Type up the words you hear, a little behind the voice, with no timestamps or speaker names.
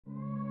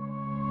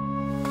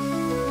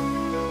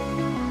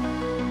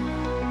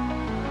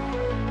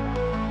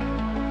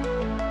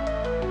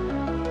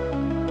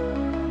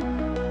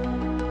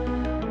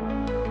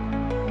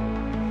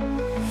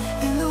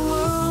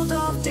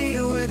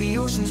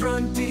emotions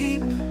run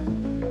deep.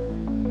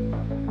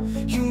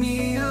 You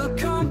need a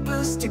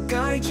compass to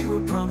guide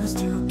you, a promise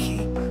to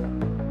keep.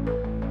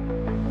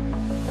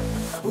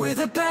 With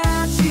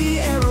Apache,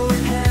 arrow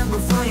in hand, we're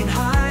flying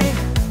high,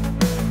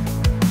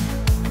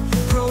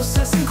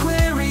 processing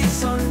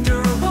queries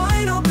under a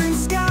wide open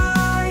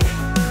sky.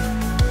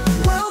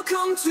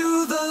 Welcome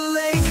to the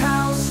lake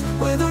house,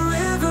 where the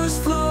rivers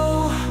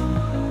flow.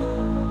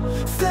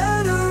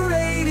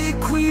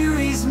 Federated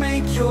queries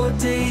make your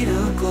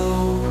data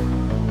glow.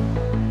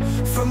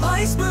 From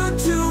iceberg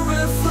to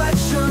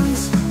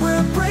reflections,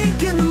 we're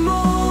breaking the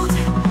mold.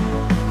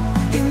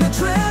 In the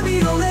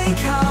Dremio lake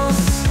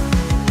house,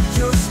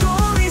 your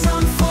stories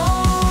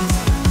unfold.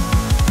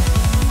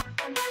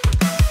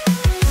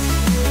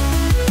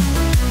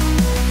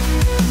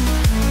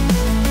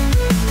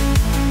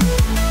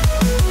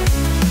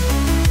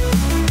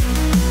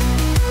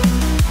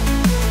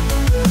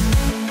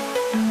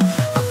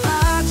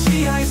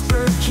 Apache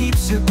iceberg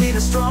keeps your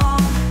data strong.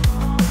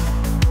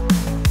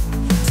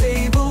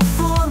 Table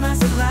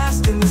formats at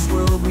last, in this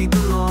world we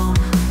belong.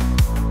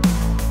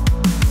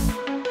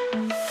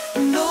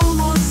 No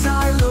more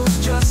silos,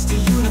 just a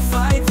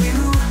unified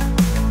view.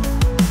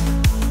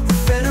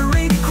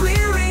 Federated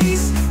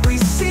queries, we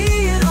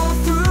see it all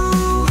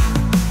through.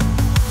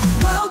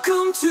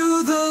 Welcome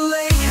to the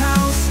lake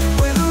house,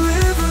 where the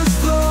rivers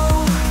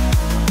flow.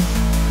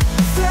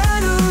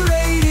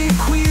 Federated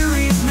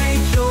queries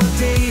make your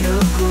data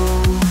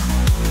glow.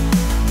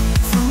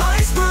 From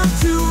iceberg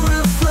to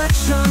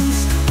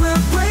reflections,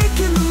 we're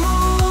breaking the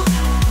mold.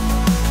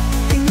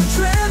 In the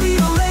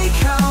Dremio lake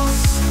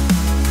house,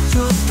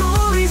 your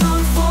stories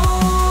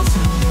unfold.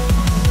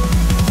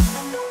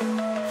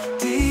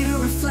 Data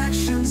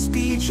reflection,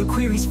 speed your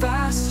queries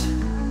fast.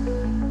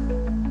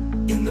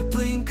 In the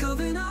blink of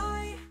an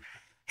eye.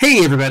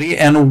 Hey everybody,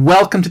 and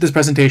welcome to this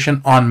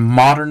presentation on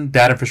modern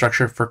data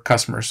infrastructure for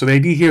customers. So the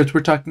idea here is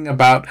we're talking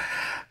about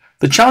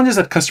the challenges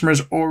that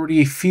customers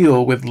already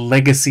feel with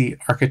legacy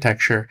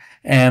architecture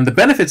and the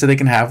benefits that they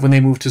can have when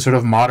they move to sort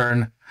of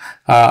modern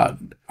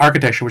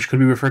architecture, which could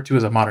be referred to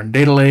as a modern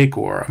data lake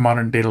or a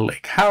modern data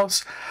lake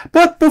house.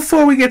 But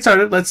before we get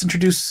started, let's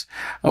introduce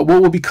what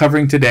we'll be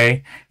covering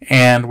today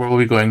and where we'll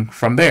be going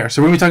from there.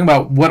 So we're going to be talking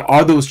about what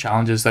are those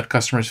challenges that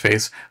customers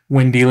face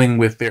when dealing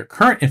with their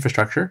current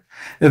infrastructure,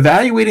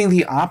 evaluating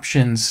the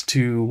options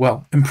to,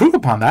 well, improve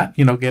upon that,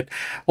 get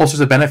all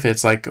sorts of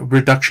benefits like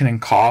reduction in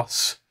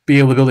costs, be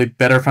able to build a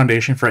better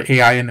foundation for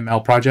AI and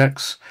ML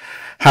projects,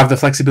 have the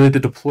flexibility to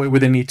deploy where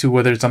they need to,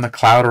 whether it's on the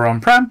cloud or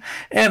on-prem,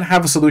 and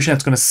have a solution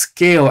that's going to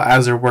scale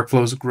as their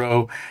workflows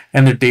grow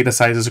and their data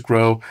sizes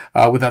grow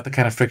without the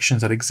kind of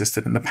frictions that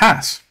existed in the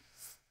past.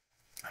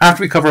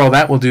 After we cover all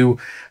that, we'll do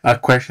a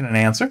question and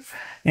answer.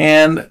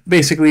 And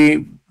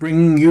basically,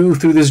 bringing you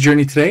through this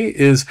journey today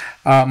is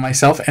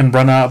myself and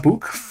Brenna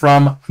Buuck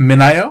from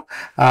MinIO.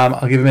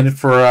 I'll give a minute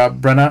for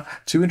Brenna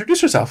to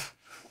introduce herself.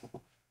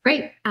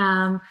 Great.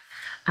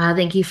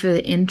 Thank you for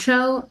the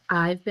intro.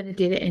 I've been a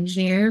data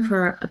engineer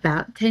for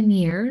about 10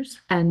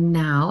 years, and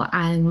now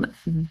I'm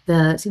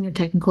the senior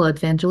technical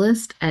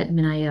evangelist at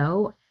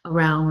MinIO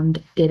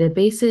around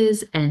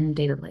databases and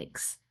data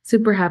lakes.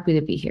 Super happy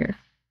to be here.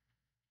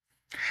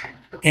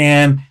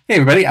 And hey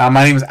everybody,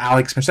 my name is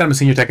Merced. I'm a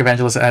senior tech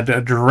evangelist at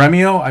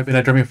Dremio. I've been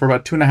at Dremio for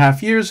about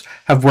 2.5 years,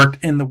 have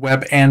worked in the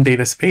web and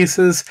data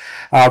spaces.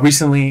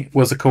 Recently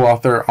was a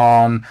co-author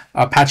on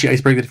Apache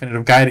Iceberg, the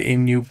Definitive Guide, a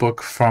new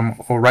book from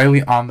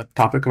O'Reilly on the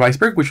topic of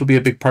Iceberg, which will be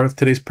a big part of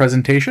today's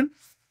presentation.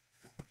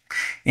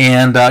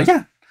 And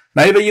yeah,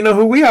 now that you know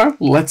who we are,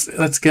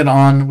 let's get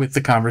on with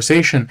the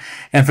conversation.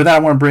 And for that, I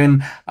want to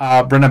bring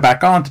Brenna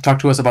back on to talk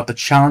to us about the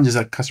challenges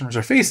that customers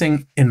are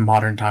facing in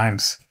modern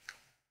times.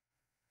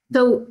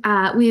 So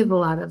we have a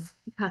lot of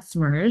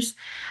customers,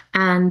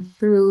 and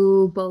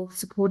through both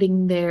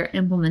supporting their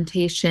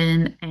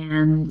implementation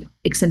and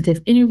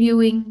extensive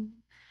interviewing,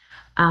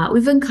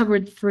 we've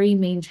uncovered 3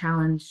 main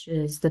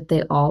challenges that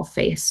they all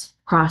face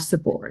across the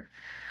board: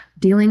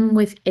 dealing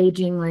with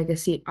aging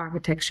legacy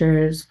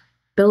architectures,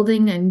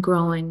 building and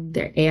growing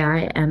their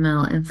AI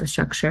ML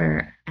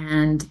infrastructure,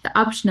 and the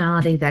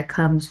optionality that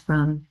comes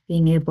from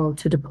being able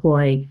to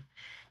deploy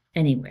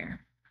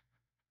anywhere.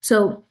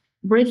 So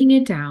breaking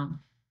it down,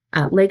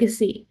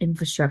 legacy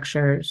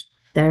infrastructures,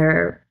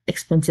 they're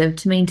expensive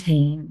to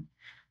maintain.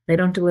 They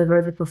don't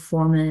deliver the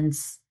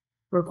performance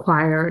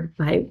required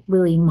by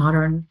really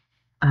modern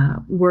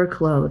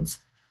workloads.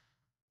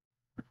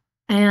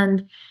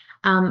 And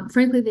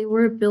frankly, they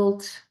were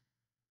built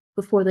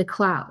before the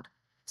cloud.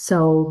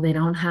 So they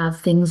don't have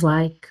things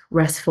like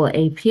RESTful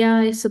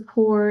API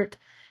support.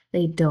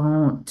 They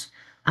don't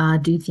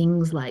do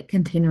things like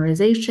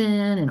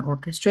containerization and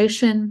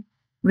orchestration.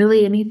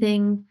 Really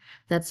anything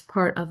that's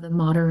part of the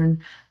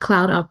modern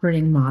cloud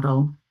operating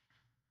model.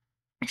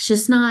 It's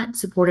just not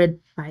supported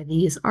by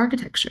these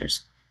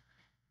architectures.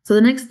 So the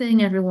next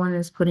thing everyone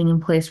is putting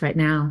in place right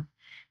now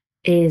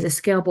is a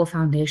scalable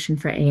foundation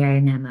for AI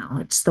and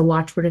ML. It's the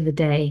watchword of the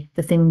day,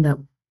 the thing that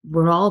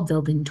we're all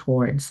building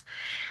towards.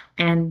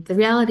 And the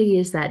reality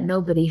is that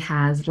nobody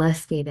has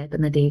less data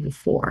than the day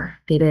before.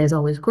 Data is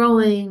always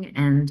growing,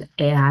 and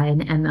AI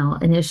and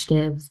ML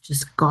initiatives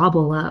just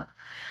gobble up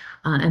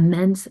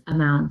immense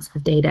amounts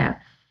of data.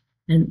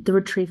 And the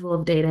retrieval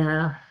of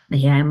data,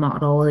 the AI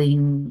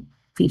modeling,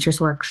 feature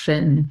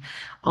selection,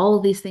 all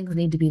of these things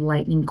need to be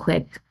lightning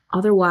quick.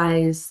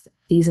 Otherwise,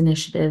 these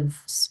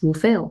initiatives will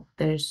fail.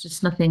 There's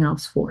just nothing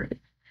else for it.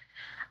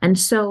 And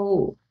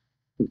so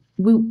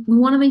we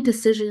want to make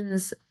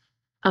decisions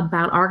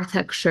about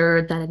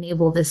architecture that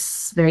enable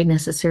this very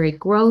necessary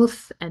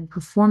growth and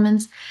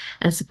performance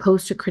as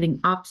opposed to creating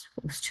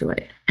obstacles to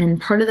it. And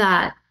part of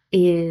that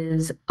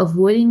is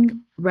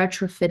avoiding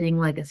retrofitting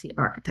legacy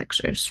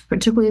architectures,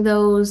 particularly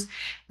those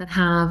that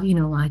have,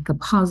 like a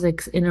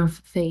POSIX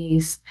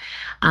interface.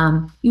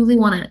 You really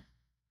want an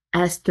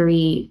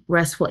S3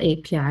 RESTful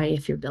API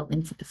if you're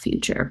building for the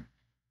future.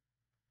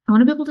 I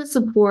want to be able to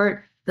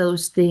support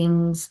those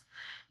things,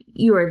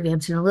 your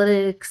advanced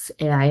analytics,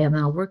 AI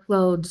ML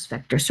workloads,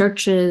 vector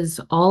searches,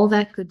 all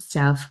that good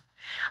stuff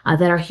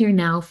that are here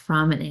now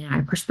from an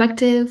AI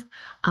perspective.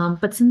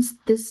 But since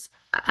this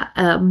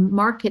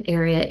market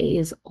area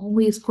is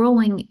always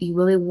growing, you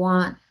really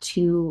want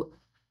to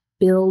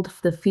build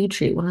for the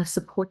future. You want to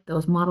support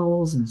those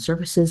models and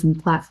services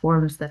and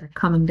platforms that are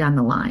coming down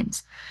the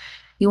lines.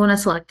 You want to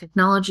select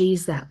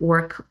technologies that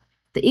work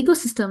the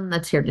ecosystem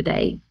that's here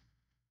today,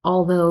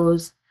 all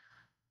those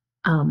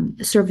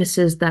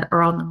services that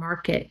are on the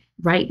market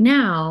right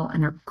now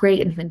and are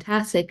great and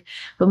fantastic.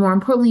 But more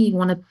importantly, you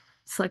want to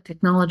select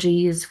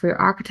technologies for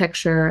your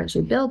architecture as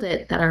you build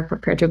it that are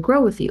prepared to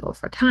grow with you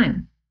over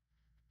time.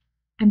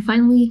 And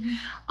finally,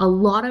 a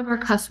lot of our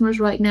customers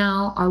right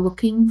now are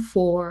looking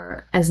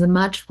for as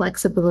much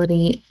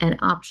flexibility and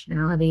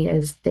optionality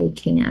as they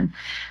can.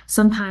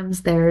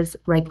 Sometimes there's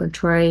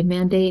regulatory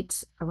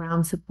mandates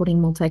around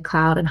supporting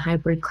multi-cloud and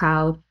hybrid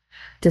cloud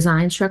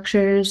design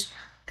structures.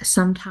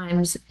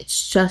 Sometimes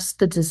it's just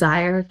the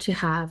desire to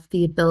have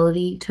the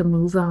ability to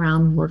move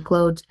around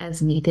workloads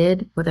as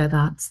needed, whether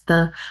that's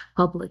the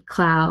public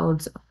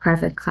clouds,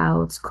 private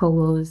clouds,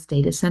 colos,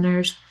 data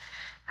centers.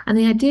 And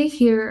the idea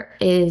here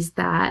is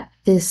that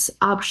this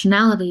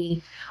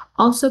optionality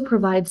also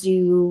provides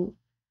you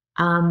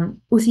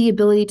with the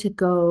ability to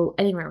go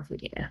anywhere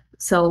with your data.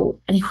 So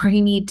anywhere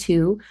you need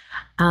to.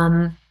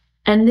 And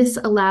this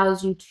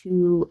allows you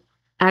to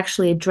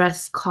actually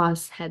address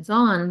costs heads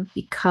on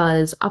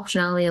because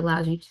optionality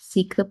allows you to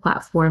seek the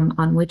platform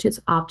on which it's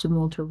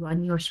optimal to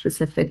run your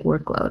specific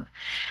workload.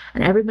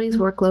 And everybody's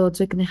workloads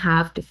are going to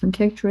have different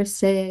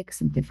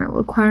characteristics and different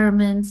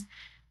requirements.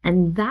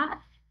 And that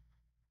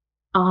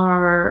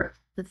are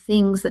the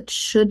things that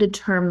should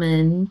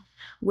determine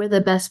where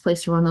the best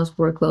place to run those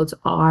workloads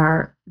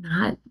are,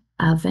 not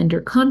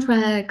vendor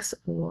contracts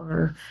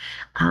or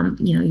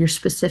your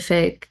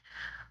specific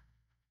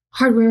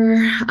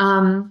hardware.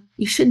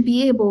 You should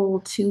be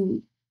able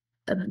to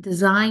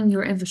design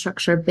your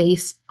infrastructure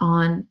based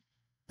on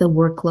the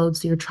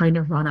workloads you're trying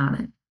to run on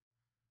it.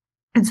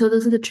 And so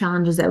those are the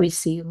challenges that we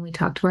see when we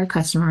talk to our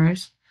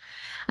customers.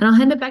 And I'll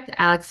hand it back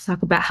to Alex to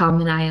talk about how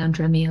MinIO and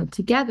Dremio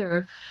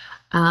together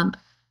can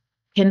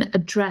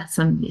address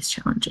some of these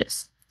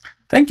challenges.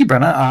 Thank you,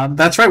 Brenna.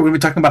 That's right. We'll be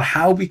talking about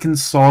how we can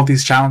solve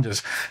these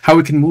challenges, how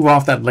we can move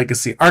off that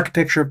legacy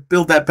architecture,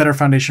 build that better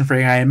foundation for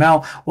AI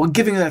ML, while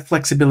giving you that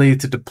flexibility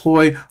to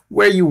deploy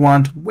where you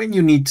want, when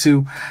you need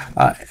to,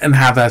 and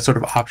have that sort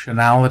of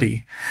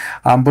optionality.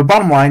 But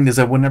bottom line is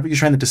that whenever you're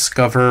trying to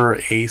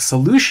discover a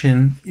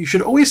solution, you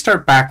should always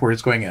start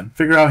backwards going in.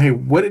 Figure out, hey,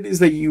 what is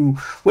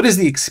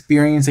the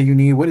experience that you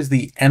need? What is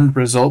the end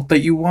result that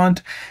you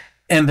want?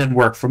 And then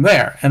work from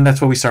there. And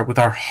that's why we start with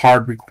our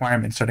hard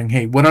requirements, starting,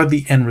 hey, what are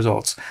the end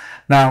results?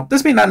 Now,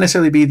 this may not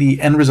necessarily be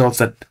the end results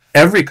that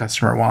every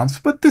customer wants,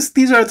 but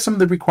these are some of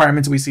the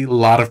requirements we see a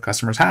lot of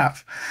customers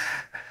have.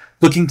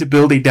 Looking to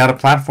build a data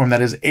platform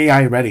that is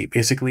AI ready,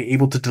 basically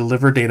able to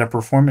deliver data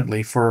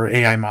performantly for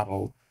AI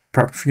model,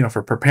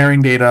 for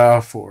preparing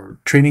data, for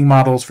training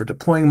models, for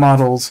deploying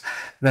models,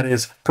 that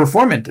is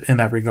performant in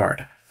that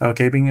regard.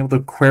 Okay, being able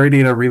to query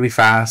data really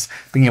fast,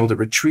 being able to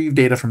retrieve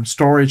data from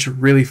storage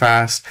really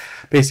fast,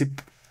 basically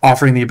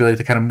offering the ability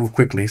to kind of move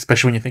quickly,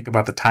 especially when you think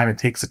about the time it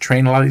takes to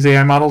train a lot of these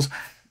AI models.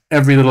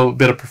 Every little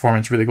bit of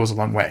performance really goes a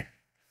long way.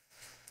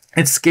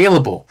 It's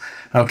scalable.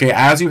 Okay,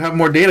 as you have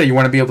more data, you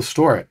want to be able to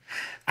store it.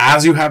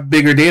 As you have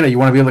bigger data, you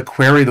want to be able to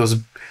query those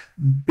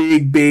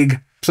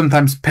big,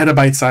 sometimes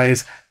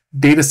petabyte-size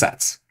data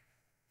sets.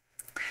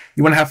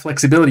 You want to have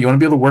flexibility. You want to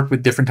be able to work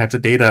with different types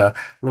of data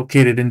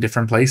located in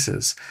different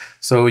places.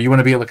 So you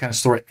want to be able to kind of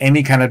store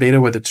any kind of data,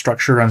 whether it's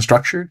structured or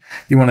unstructured.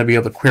 You want to be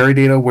able to query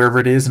data wherever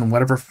it is in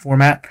whatever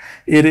format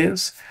it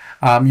is.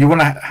 You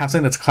want to have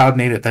something that's cloud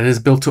native, that is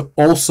built to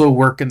also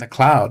work in the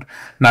cloud,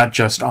 not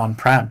just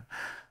on-prem.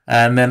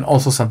 And then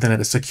also something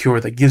that is secure,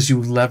 that gives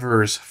you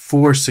levers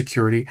for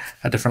security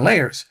at different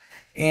layers.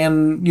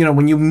 And,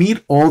 when you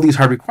meet all these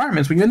hard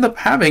requirements, what you end up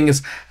having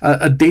is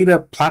a data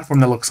platform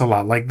that looks a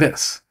lot like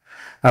this.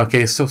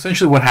 Okay, so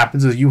essentially what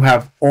happens is you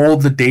have all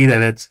the data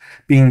that's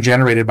being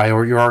generated by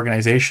your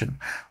organization,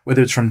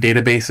 whether it's from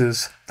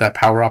databases that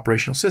power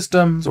operational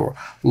systems or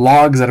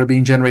logs that are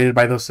being generated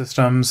by those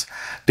systems,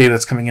 data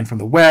that's coming in from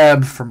the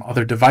web, from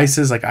other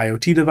devices like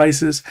IoT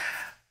devices.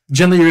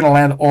 Generally, you're going to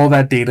land all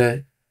that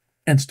data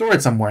and store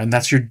it somewhere, and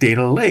that's your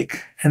data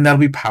lake, and that'll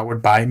be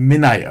powered by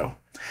MinIO.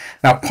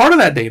 Now, part of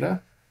that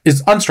data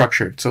is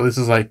unstructured. So this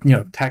is like,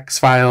 text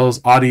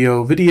files,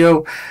 audio,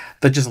 video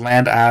that just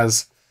land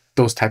as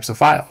those types of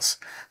files.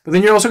 But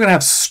then you're also going to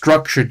have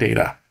structured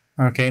data.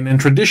 Okay, and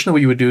traditionally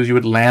what you would do is you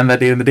would land that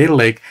data in the data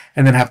lake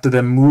and then have to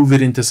then move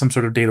it into some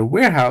sort of data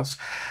warehouse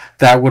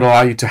that would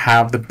allow you to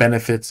have the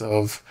benefits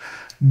of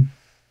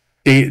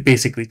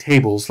basically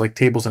tables, like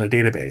tables in a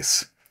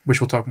database, which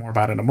we'll talk more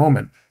about in a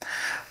moment.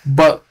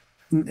 But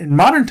in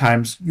modern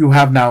times, you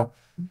have now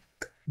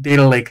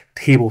data lake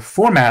table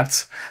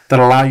formats that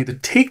allow you to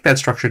take that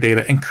structured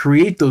data and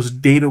create those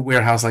data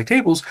warehouse-like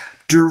tables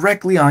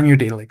directly on your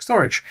data lake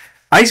storage.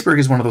 Iceberg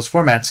is one of those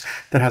formats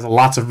that has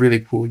lots of really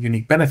cool,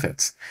 unique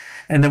benefits.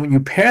 And then when you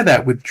pair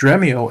that with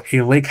Dremio,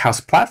 a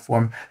lakehouse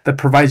platform that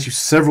provides you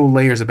several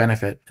layers of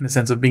benefit in the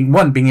sense of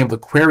being able to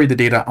query the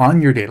data on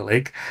your data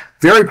lake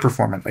very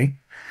performantly.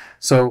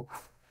 So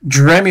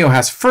Dremio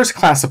has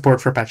first-class support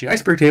for Apache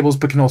Iceberg tables,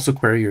 but can also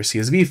query your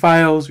CSV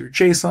files, your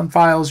JSON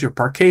files, your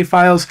Parquet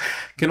files.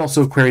 Can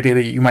also query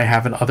data you might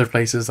have in other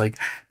places like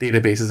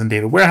databases and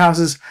data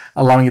warehouses,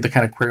 allowing you to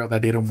kind of query all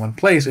that data in one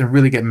place and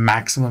really get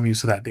maximum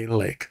use of that data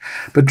lake.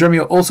 But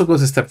Dremio also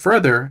goes a step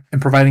further in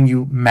providing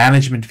you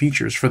management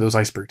features for those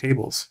Iceberg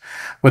tables,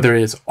 whether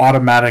it is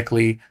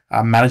automatically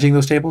managing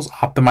those tables,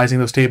 optimizing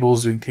those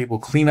tables, doing table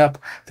cleanup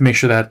to make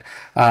sure that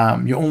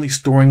you're only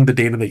storing the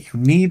data that you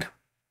need.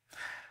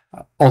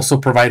 Also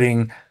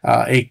providing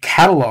a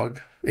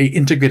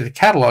integrated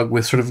catalog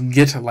with sort of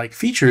Git-like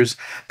features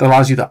that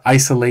allows you to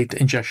isolate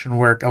ingestion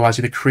work, allows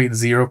you to create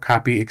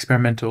zero-copy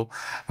experimental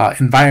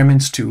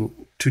environments to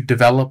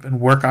develop and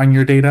work on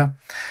your data,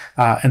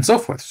 and so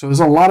forth. So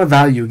there's a lot of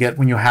value you get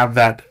when you have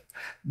that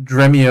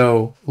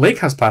Dremio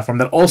Lakehouse platform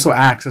that also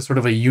acts as sort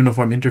of a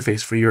uniform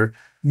interface for your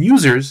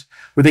users,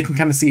 where they can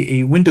kind of see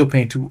a window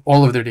pane to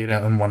all of their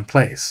data in one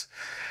place.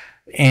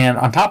 And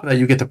on top of that,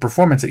 you get the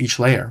performance at each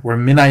layer, where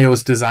MinIO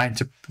is designed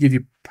to give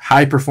you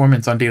high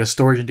performance on data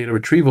storage and data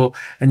retrieval,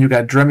 and you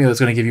got Dremio that's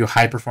going to give you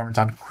high performance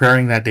on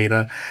querying that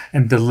data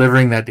and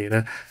delivering that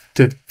data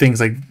to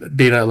things like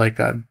data like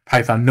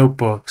Python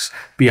notebooks,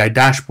 BI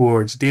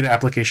dashboards, data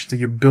applications that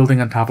you're building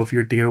on top of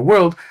your data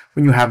world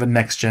when you have a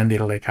next-gen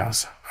data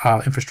lakehouse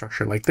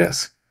infrastructure like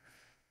this.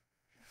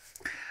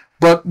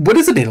 But what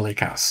is a data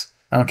lakehouse?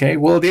 Okay,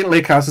 well, a data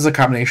lakehouse is a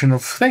combination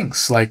of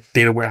things like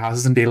data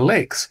warehouses and data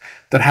lakes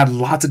that had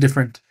lots of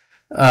different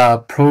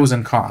pros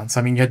and cons.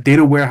 I mean, you had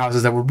data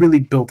warehouses that were really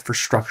built for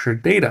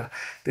structured data.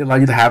 They allow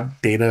you to have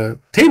data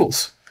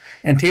tables,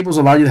 and tables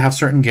allow you to have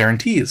certain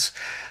guarantees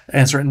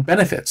and certain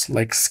benefits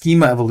like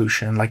schema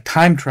evolution, like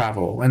time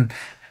travel, and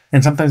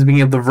sometimes being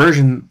able to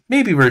version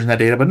that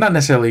data, but not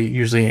necessarily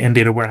usually in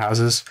data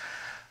warehouses.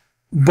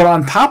 But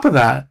on top of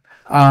that,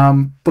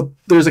 but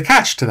there's a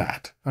catch to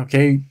that.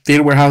 Okay,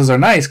 data warehouses are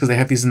nice because they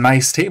have these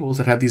nice tables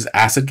that have these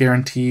asset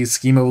guarantees,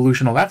 schema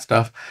evolution, all that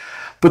stuff.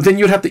 But then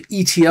you'd have to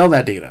ETL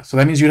that data. So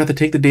that means you'd have to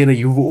take the data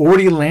you've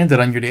already landed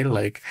on your data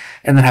lake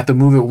and then have to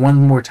move it one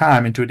more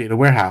time into a data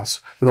warehouse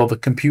with all the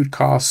compute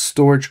costs,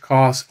 storage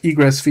costs,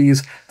 egress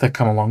fees that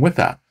come along with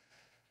that.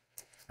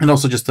 And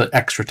also just the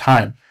extra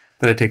time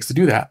that it takes to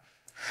do that.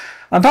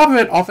 On top of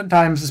it,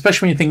 oftentimes,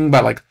 especially when you're thinking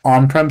about like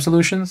on-prem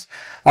solutions,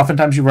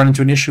 oftentimes you run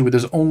into an issue where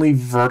there's only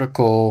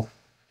vertical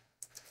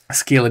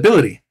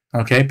scalability,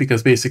 okay?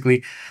 Because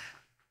basically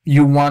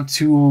you want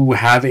to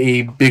have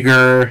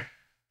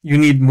you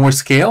need more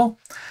scale.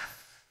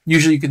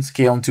 Usually you can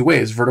scale in two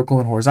ways, vertical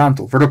and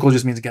horizontal. Vertical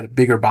just means you get a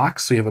bigger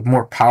box, so you have a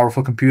more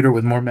powerful computer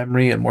with more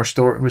memory and more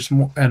storage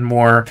and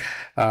more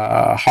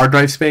hard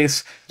drive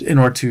space in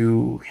order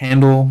to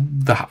handle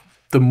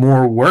the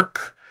more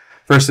work,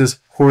 versus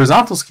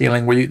horizontal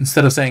scaling, where you,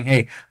 instead of saying,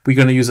 hey, we're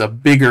going to use a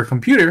bigger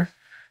computer,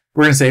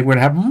 we're going to say we're going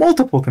to have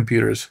multiple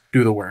computers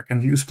do the work,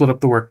 and you split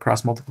up the work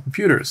across multiple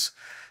computers.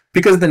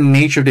 Because of the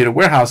nature of data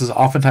warehouses,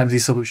 oftentimes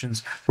these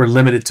solutions were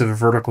limited to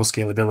vertical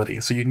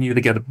scalability. So you need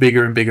to get a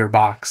bigger and bigger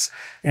box.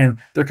 And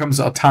there comes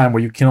a time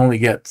where you can only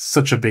get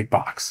such a big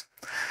box.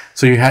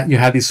 So you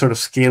had these sort of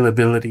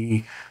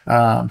scalability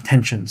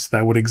tensions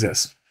that would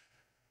exist.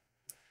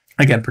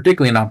 Again,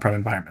 particularly in on-prem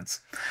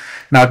environments.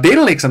 Now,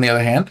 data lakes, on the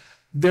other hand,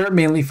 they're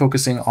mainly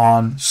focusing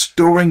on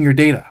storing your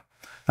data,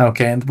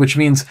 okay, which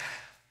means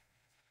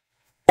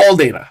all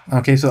data,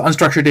 okay? So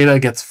unstructured data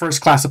gets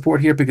first-class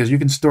support here because you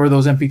can store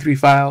those MP3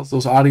 files,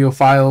 those audio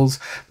files,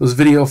 those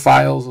video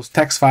files, those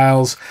text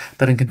files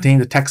that can contain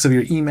the text of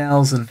your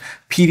emails, and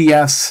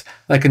PDFs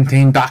that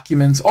contain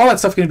documents. All that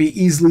stuff can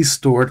be easily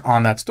stored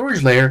on that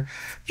storage layer.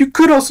 You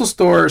could also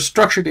store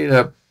structured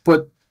data,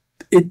 but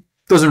it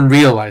doesn't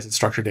realize it's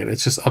structured data.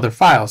 It's just other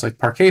files, like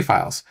Parquet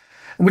files.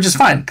 Which is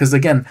fine, because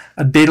again,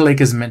 a data lake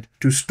is meant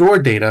to store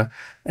data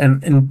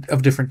and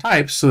of different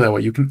types, so that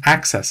way you can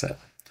access it.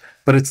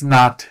 But it's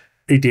not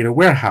a data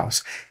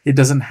warehouse. It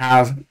doesn't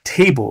have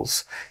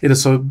tables. It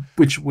is so,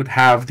 which would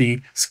have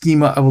the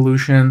schema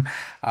evolution,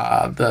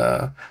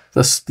 the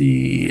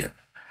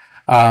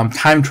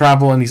time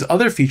travel, and these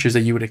other features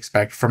that you would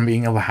expect from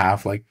being able to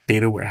have like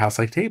data warehouse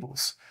like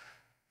tables.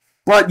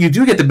 But you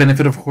do get the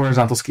benefit of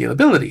horizontal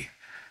scalability.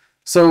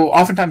 So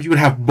oftentimes you would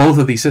have both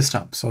of these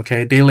systems.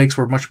 Okay, data lakes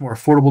were much more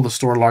affordable to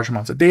store large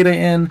amounts of data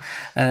in,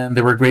 and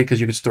they were great because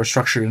you could store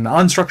structured and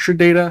unstructured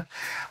data.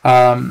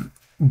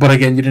 But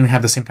again, you didn't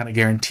have the same kind of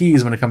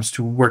guarantees when it comes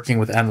to working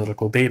with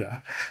analytical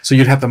data. So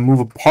you'd have to move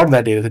a part of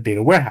that data to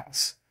data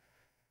warehouse.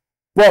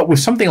 Well, with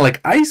something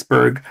like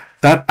Iceberg,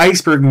 that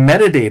Iceberg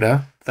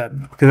metadata, because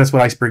that's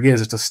what Iceberg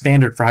is, it's a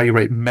standard for how you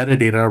write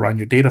metadata around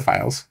your data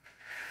files,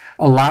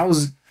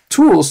 allows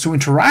tools to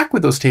interact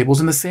with those tables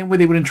in the same way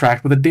they would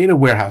interact with a data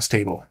warehouse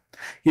table,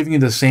 giving you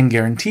the same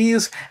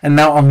guarantees and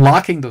now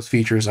unlocking those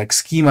features like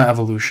schema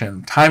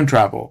evolution, time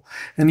travel,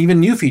 and even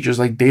new features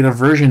like data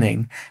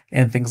versioning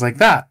and things like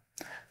that,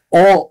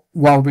 all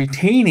while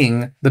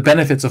retaining the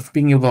benefits of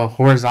being able to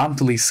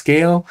horizontally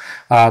scale,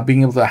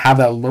 being able to have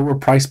that lower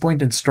price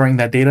point and storing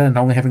that data and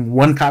only having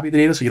one copy of the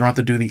data, so you don't have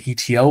to do the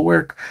ETL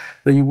work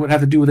that you would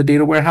have to do with a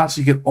data warehouse.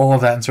 You get all of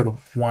that in sort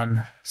of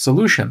one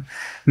solution.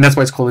 And that's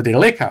why it's called a data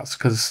lakehouse,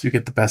 because you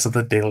get the best of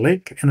the data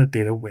lake and a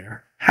data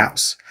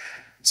warehouse.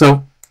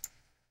 So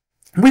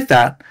with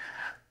that,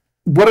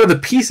 what are the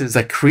pieces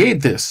that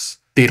create this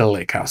data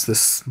lakehouse,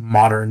 this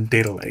modern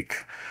data lake?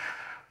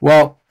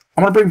 Well,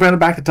 I want to bring Brenna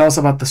back to tell us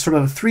about the sort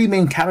of the three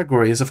main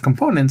categories of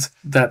components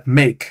that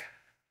make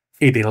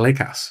a data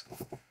lakehouse.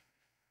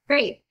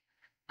 Great.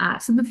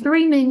 So the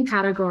three main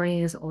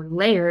categories or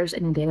layers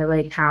in a data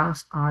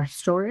lakehouse are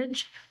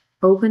storage,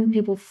 open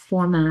table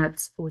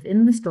formats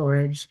within the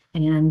storage,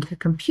 and the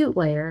compute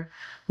layer,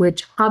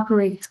 which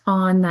operates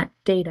on that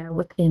data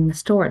within the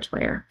storage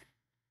layer.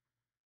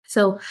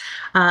 So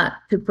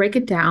to break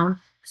it down,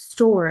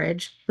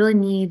 storage really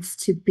needs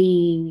to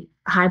be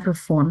high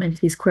performance.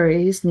 These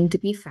queries need to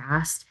be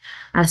fast,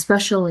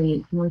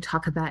 especially when we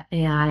talk about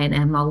AI and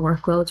ML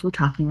workloads. We're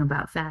talking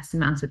about vast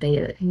amounts of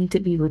data that need to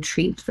be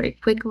retrieved very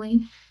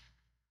quickly.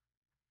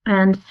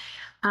 And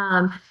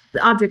the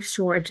object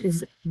storage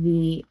is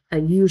the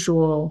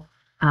usual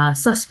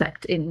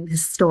suspect in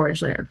this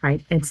storage layer,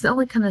 right? It's the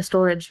only kind of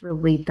storage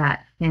really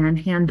that can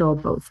handle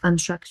both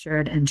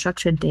unstructured and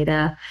structured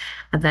data.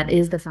 That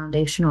is the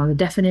foundation or the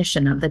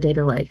definition of the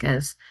data lake,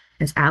 as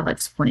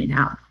Alex pointed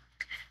out.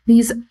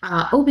 These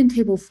open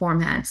table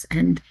formats,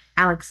 and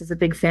Alex is a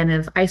big fan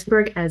of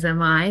Iceberg, as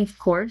am I, of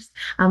course,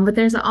 but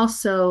there's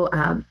also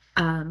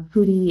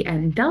Hootie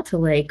and Delta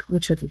Lake,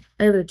 which are the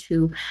other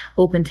two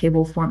open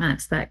table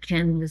formats that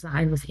can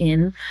reside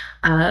within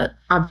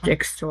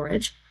object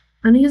storage.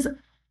 And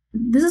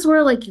this is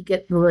where like you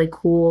get really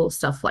cool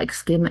stuff like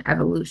schema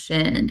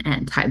evolution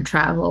and time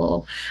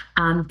travel,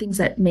 things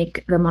that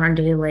make the modern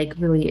data lake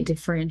really a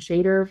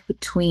differentiator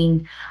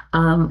between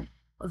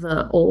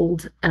the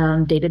old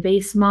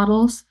database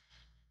models.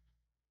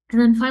 And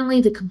then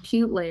finally, the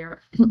compute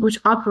layer, which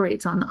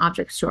operates on the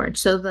object storage.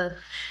 So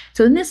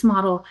in this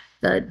model,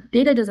 the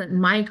data doesn't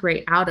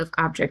migrate out of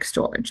object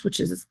storage,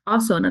 which is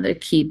also another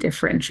key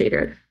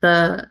differentiator.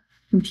 The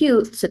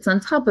compute sits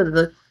on top of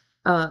the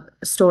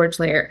storage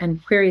layer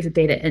and queries the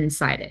data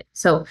inside it.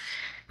 So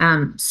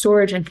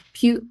storage and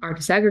compute are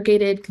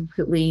disaggregated,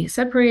 completely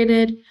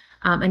separated,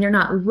 and you're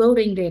not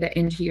loading data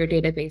into your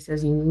database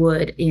as you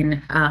would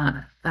in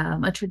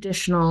a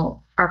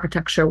traditional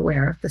architecture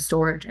where the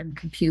storage and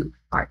compute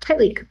are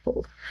tightly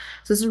coupled.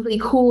 So this is a really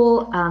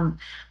cool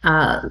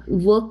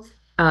look,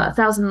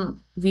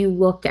 1,000-view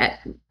look at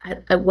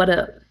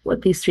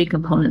what these three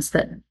components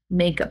that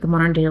make up the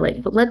modern data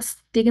lake. But let's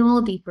dig in a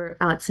little deeper.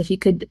 Alex, if you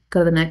could go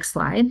to the next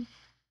slide.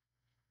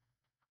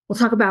 We'll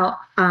talk about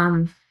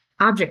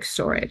object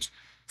storage.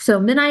 So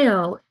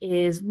MinIO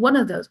is one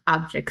of those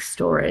object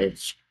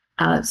storage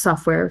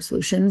software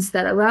solutions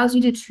that allows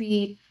you to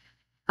treat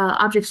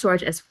object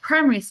storage as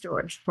primary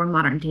storage for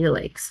modern data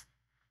lakes.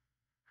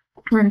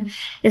 And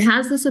it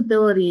has this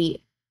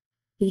ability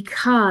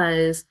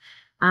because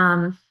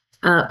of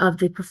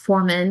the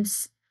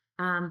performance,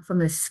 from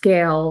the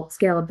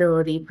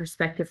scalability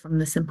perspective, from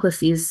the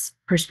simplicities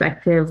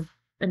perspective,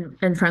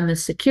 and from the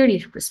security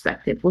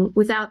perspective.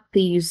 Without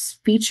these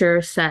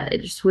feature set,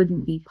 it just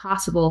wouldn't be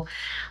possible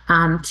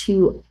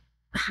to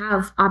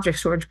have object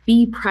storage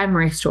be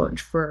primary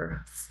storage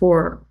for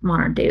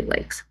modern data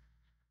lakes.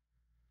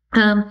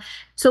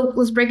 So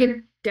let's break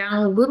it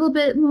down a little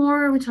bit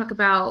more. We talk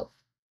about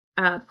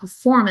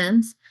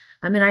performance.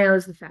 MinIO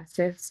is the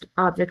fastest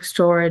object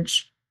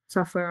storage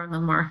software on the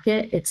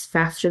market. It's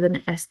faster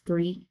than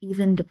S3,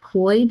 even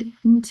deployed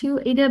into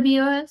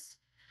AWS.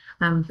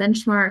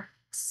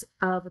 Benchmarks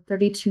of a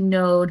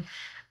 32-node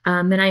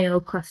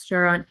MinIO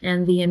cluster on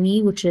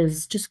NVMe, which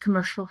is just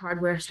commercial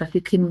hardware stuff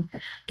you can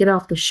get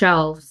off the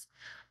shelves.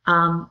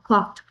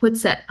 Clocked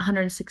puts at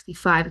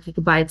 165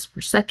 gigabytes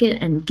per second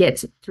and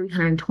gets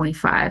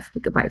 325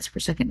 gigabytes per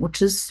second,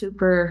 which is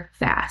super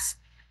fast.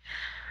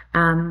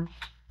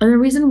 And the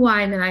reason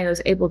why MinIO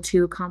is able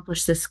to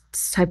accomplish this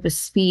type of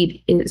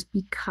speed is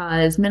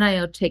because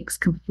MinIO takes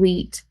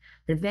complete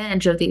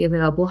advantage of the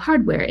available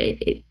hardware.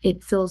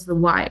 It fills the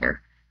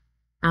wire.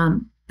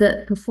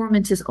 The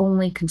performance is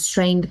only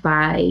constrained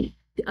by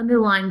the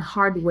underlying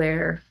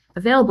hardware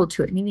available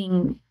to it,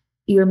 meaning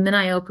your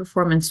MinIO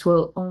performance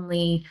will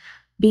only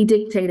be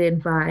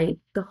dictated by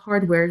the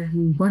hardware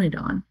you run it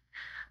on.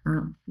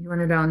 You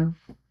run it on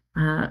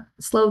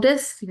slow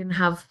disk, you're going to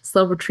have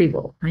slow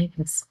retrieval, right?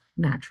 That's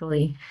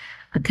naturally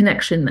a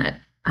connection that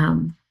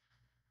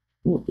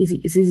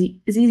is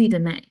easy to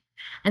make.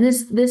 And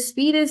this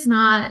speed is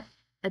not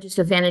just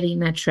a vanity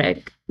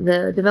metric.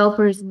 The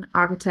developers and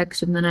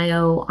architects of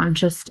MinIO aren't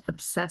just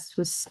obsessed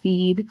with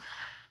speed.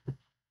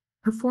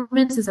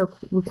 Performance is a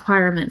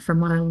requirement for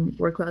modern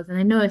workloads. And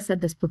I know I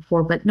said this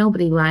before, but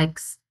nobody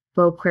likes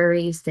slow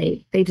queries.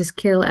 They just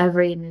kill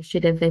every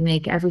initiative. They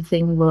make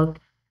everything look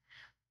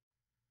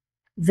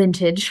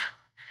vintage.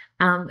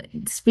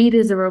 Speed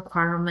is a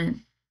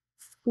requirement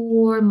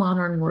for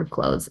modern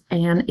workloads,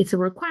 and it's a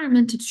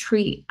requirement to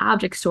treat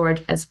object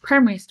storage as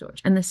primary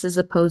storage, and this is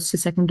opposed to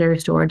secondary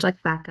storage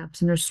like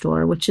backups and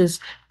restore, which is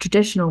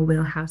traditional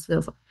wheelhouse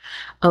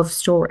of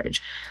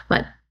storage.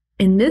 But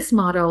in this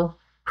model,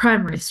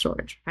 primary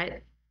storage,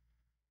 right?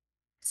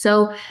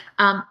 So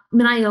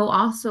MinIO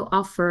also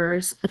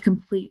offers a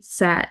complete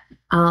set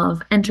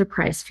of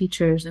enterprise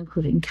features,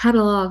 including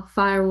catalog,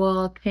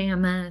 firewall,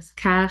 KMS,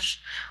 cache,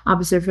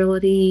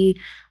 observability,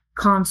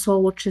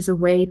 console, which is a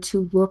way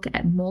to look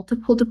at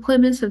multiple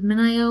deployments of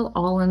MinIO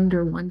all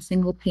under one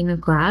single pane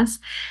of glass.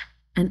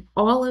 And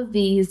all of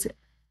these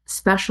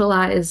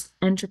specialized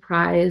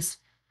enterprise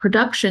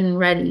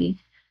production-ready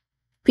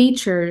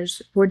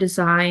features were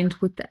designed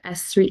with the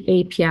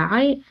S3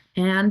 API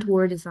and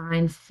were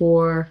designed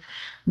for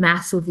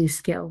massively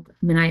scaled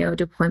MinIO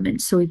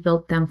deployments. So we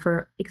built them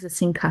for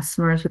existing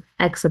customers with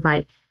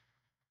exabyte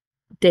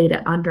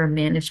data under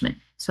management.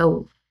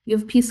 So you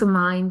have peace of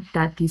mind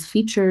that these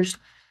features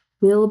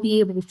will be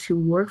able to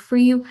work for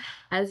you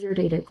as your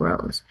data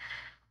grows.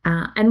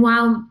 And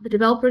while the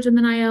developers of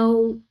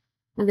MinIO,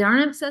 they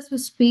aren't obsessed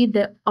with speed,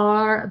 they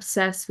are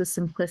obsessed with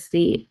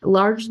simplicity,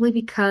 largely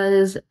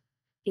because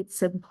it's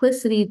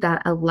simplicity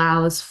that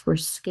allows for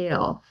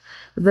scale.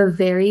 The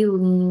very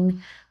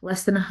lean,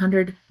 less than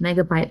 100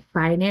 megabyte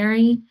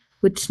binary,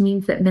 which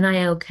means that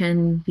MinIO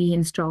can be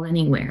installed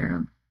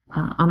anywhere,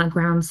 on a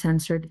ground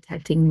sensor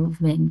detecting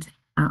movement,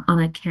 on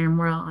a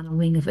camera, on a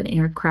wing of an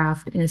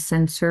aircraft, in a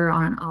sensor,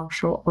 on an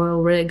offshore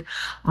oil rig,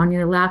 on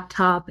your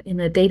laptop, in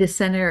a data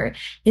center,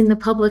 in the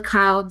public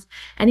clouds,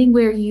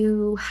 anywhere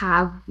you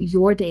have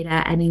your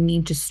data and you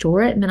need to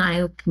store it,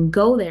 MinIO can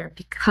go there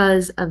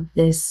because of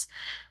this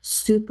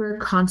super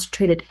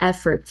concentrated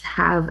effort to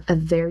have a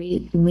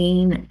very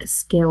lean,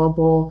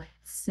 scalable,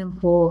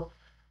 simple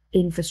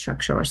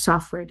infrastructure or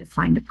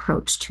software-defined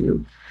approach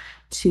to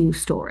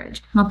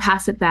storage. I'll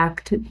pass it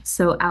back to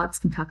so Alex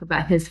can talk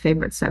about his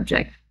favorite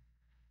subject.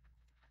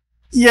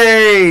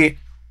 Yay!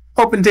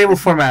 Open table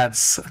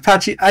formats,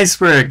 Apache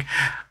Iceberg.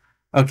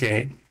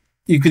 Okay,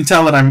 you can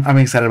tell that I'm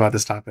excited about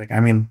this topic.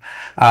 I mean,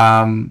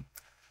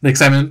 the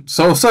excitement,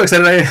 so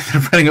excited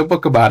I'm writing a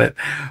book about it.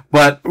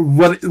 But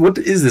what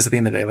is this at the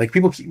end of the day? Like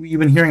you've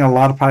been hearing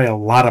probably a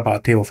lot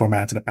about table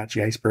formats and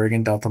Apache Iceberg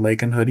and Delta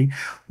Lake and Hoodie.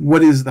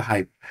 What is the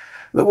hype?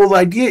 Well, the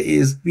idea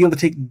is be able to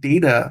take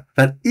data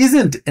that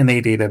isn't in a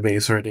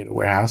database or a data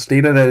warehouse,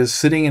 data that is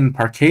sitting in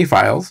Parquet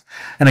files.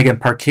 And again,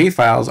 Parquet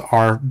files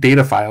are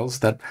data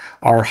files that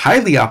are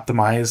highly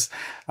optimized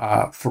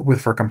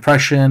for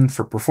compression,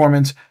 for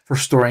performance, for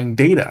storing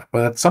data.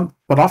 But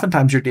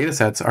oftentimes your data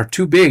sets are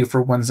too big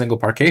for one single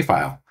Parquet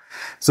file.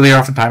 So they are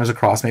oftentimes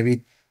across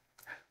maybe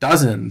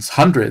dozens,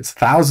 hundreds,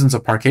 thousands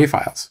of Parquet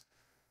files.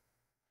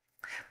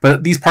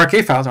 But these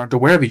Parquet files aren't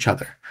aware of each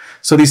other.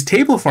 So these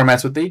table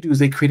formats, what they do is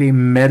they create a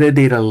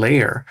metadata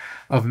layer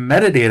of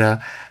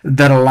metadata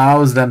that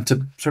allows them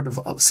to sort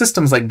of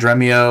systems like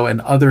Dremio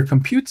and other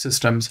compute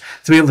systems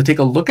to be able to take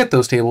a look at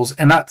those tables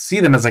and not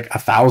see them as like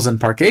 1,000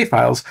 Parquet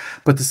files,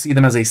 but to see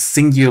them as a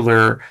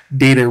singular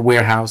data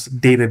warehouse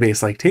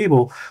database-like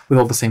table with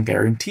all the same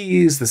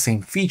guarantees, the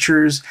same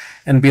features,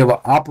 and be able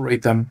to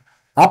operate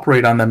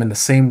on them in the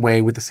same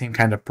way with the same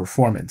kind of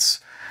performance.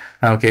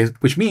 Okay,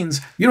 which means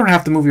you don't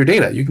have to move your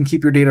data. You can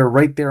keep your data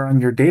right there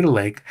on your data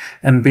lake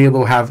and be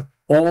able to have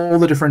all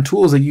the different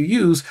tools that you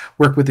use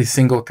work with a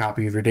single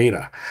copy of your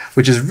data,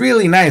 which is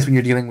really nice when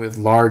you're dealing with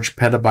large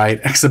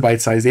petabyte, exabyte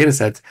size data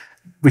sets,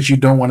 which you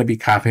don't want to be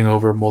copying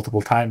over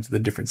multiple times to the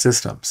different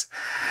systems.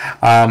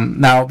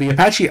 Now, the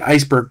Apache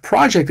Iceberg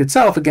project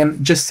itself,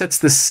 again, just sets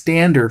the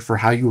standard for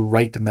how you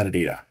write the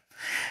metadata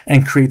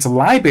and creates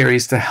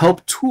libraries to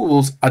help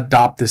tools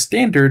adopt the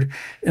standard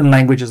in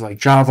languages like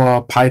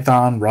Java,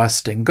 Python,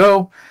 Rust, and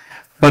Go.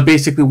 But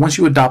basically, once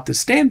you adopt the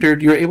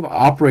standard, you're able to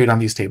operate on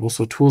these tables.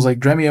 So tools like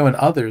Dremio and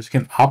others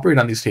can operate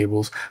on these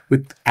tables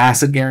with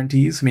ACID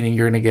guarantees, meaning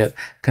you're going to get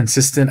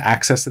consistent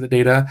access to the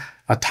data,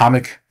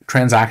 atomic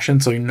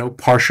transactions, so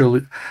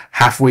partial,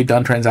 halfway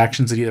done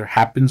transactions. It either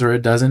happens or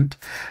it doesn't.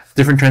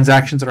 Different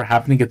transactions that are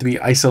happening get to be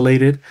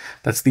isolated.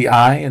 That's the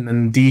I, and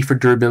then D for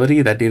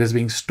durability. That data is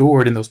being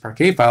stored in those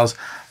Parquet files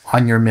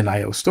on your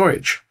MinIO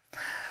storage.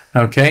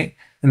 Okay,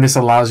 and this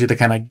allows you to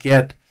kind of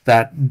get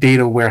that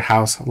data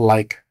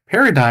warehouse-like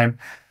paradigm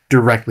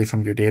directly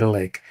from your data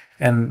lake.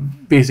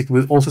 And basically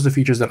with all sorts of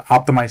features that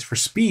optimize for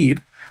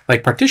speed,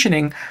 like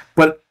partitioning,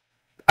 but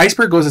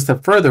Iceberg goes a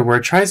step further where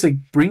it tries to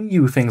bring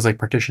you things like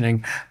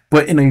partitioning,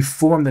 but in a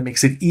form that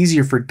makes it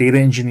easier for data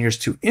engineers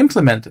to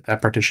implement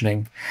that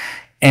partitioning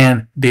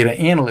and data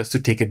analysts to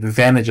take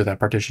advantage of that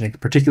partitioning,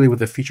 particularly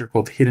with a feature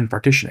called hidden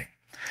partitioning.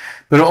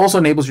 But it also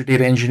enables your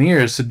data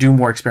engineers to do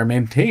more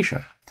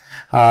experimentation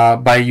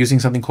by using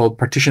something called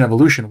partition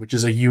evolution, which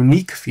is a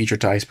unique feature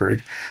to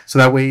Iceberg. So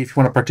that way, if you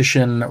want to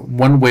partition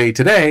one way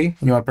today,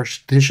 and you want to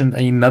partition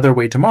another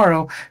way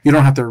tomorrow, you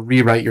don't have to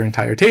rewrite your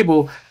entire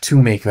table to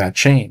make that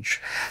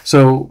change.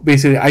 So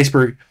basically,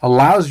 Iceberg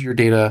allows your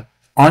data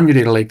on your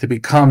data lake to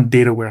become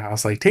data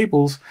warehouse-like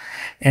tables.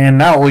 And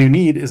now all you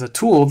need is a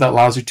tool that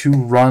allows you to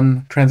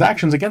run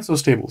transactions against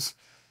those tables.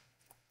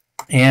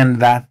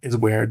 And that is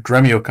where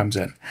Dremio comes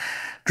in.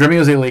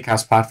 Dremio is a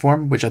lakehouse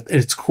platform, which at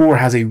its core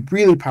has a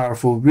really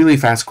powerful, really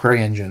fast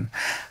query engine.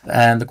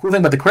 And the cool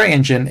thing about the query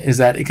engine is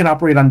that it can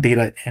operate on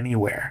data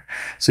anywhere.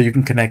 So you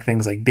can connect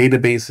things like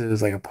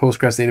databases, like a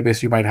Postgres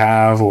database you might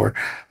have, or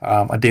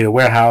a data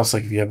warehouse,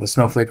 like if you have a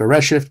Snowflake or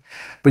Redshift.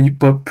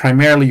 But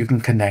primarily you can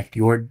connect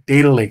your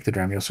data lake to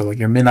Dremio. So like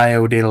your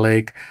MinIO data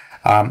lake.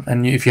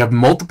 And if you have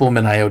multiple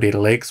MinIO data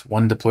lakes,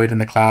 one deployed in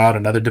the cloud,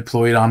 another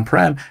deployed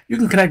on-prem, you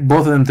can connect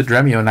both of them to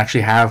Dremio and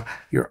actually have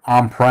your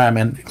on-prem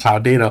and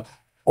cloud data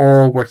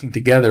all working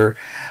together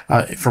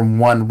from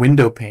one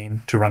window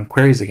pane to run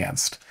queries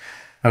against.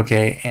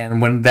 Okay, and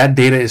when that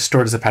data is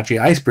stored as Apache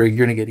Iceberg,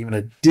 you're going to get even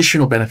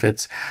additional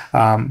benefits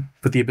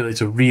with the ability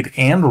to read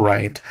and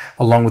write,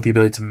 along with the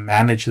ability to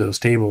manage those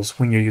tables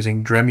when you're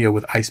using Dremio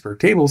with Iceberg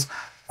tables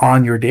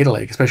on your data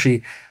lake,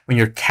 especially when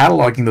you're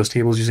cataloging those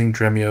tables using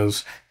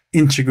Dremio's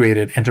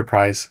integrated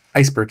enterprise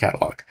Iceberg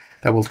catalog.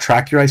 That will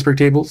track your Iceberg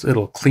tables,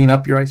 it'll clean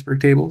up your Iceberg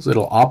tables,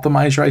 it'll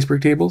optimize your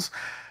Iceberg tables,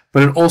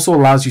 but it also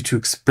allows you to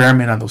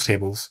experiment on those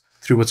tables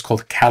through what's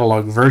called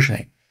catalog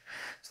versioning.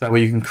 So that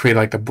way you can create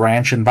like a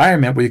branch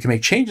environment where you can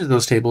make changes to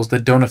those tables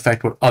that don't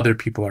affect what other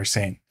people are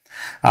saying.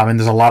 And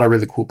there's a lot of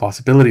really cool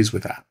possibilities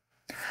with that.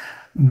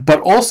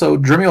 But also,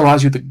 Dremio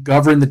allows you to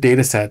govern the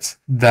data sets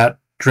that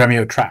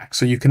Dremio tracks.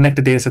 So you connect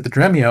the data set to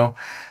Dremio,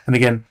 and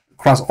again,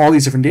 across all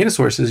these different data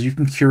sources, you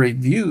can curate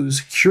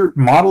views,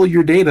 model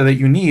your data that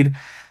you need,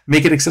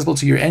 make it accessible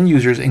to your end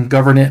users, and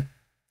govern it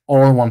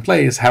all in one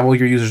place, have all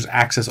your users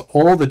access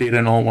all the data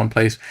in all in one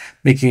place,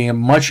 making it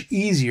much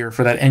easier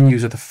for that end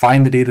user to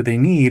find the data they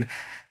need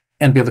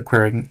and be able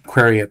to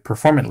query it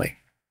performantly.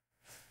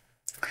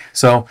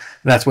 So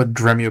that's what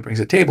Dremio brings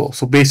to the table.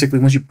 So basically,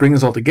 once you bring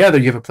this all together,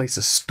 you have a place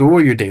to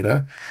store your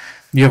data.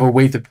 You have a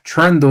way to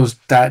turn those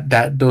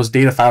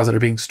data files that are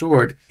being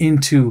stored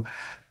into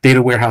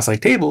data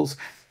warehouse-like tables,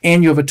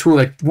 and you have a tool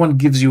that one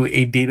gives you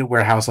a data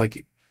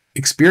warehouse-like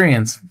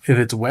experience if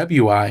it's web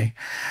UI,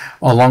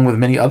 along with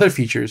many other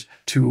features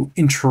to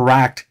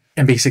interact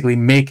and basically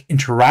make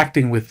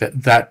interacting with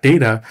that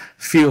data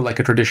feel like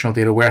a traditional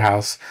data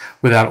warehouse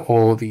without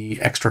all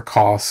the extra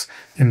costs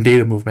and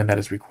data movement that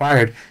is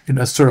required in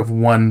a sort of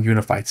one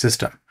unified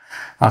system,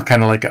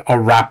 kind of like a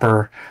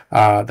wrapper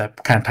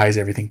that kind of ties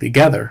everything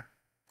together.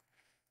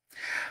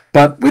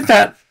 But with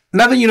that,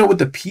 now that you know what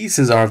the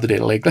pieces are of the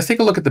data lake, let's take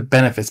a look at the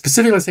benefits.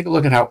 Specifically, let's take a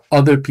look at how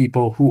other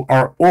people who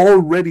are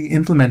already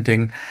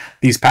implementing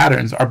these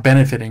patterns are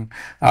benefiting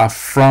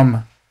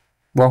from,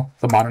 well,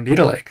 the modern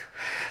data lake.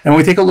 And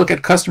when we take a look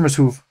at customers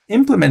who've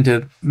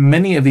implemented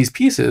many of these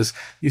pieces,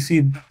 you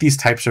see these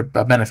types of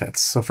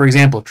benefits. So for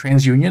example,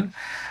 TransUnion,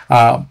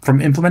 from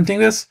implementing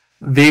this,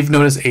 they've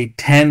noticed a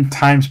 10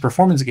 times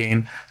performance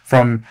gain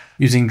from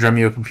using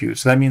Dremio Compute.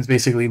 So that means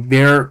basically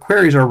their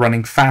queries are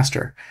running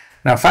faster.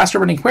 Now, faster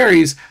running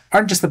queries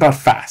aren't just about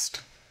fast.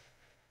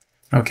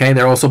 Okay,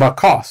 they're also about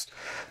cost.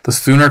 The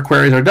sooner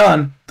queries are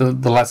done, the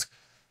less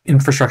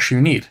infrastructure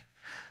you need.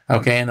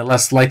 Okay, and the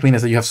less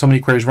likeliness that you have so many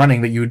queries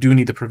running that you do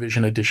need to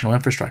provision additional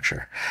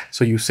infrastructure.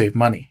 So you save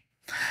money.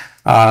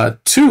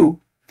 Two,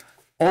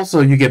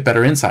 also you get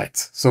better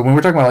insights. So when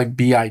we're talking about like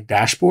BI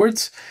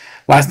dashboards,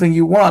 last thing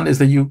you want is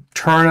that you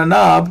turn a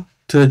knob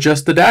to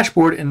adjust the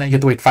dashboard and then you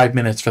have to wait 5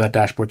 minutes for that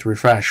dashboard to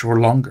refresh or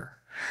longer.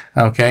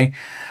 Okay,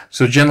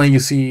 so generally you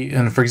see,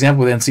 and for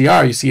example with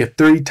NCR, you see a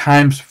 30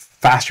 times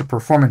faster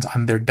performance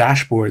on their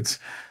dashboards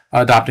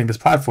adopting this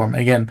platform.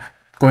 Again,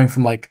 going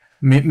from like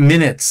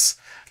minutes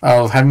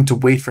of having to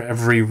wait for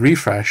every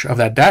refresh of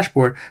that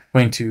dashboard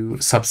going to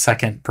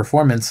sub-second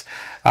performance.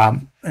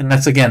 And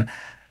that's, again,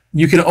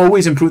 you can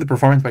always improve the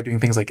performance by doing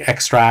things like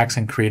extracts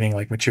and creating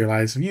like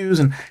materialized views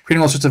and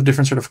creating all sorts of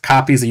different sort of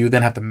copies that you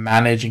then have to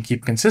manage and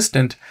keep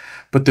consistent.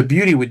 But the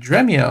beauty with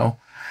Dremio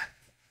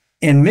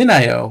and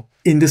MinIO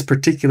in this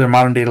particular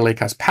modern data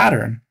lakehouse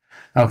pattern,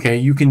 okay,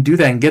 you can do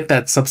that and get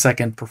that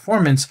sub-second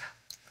performance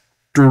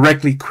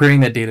directly querying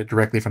that data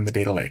directly from the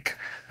data lake.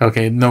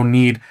 Okay, no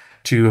need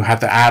to have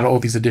to add all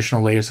these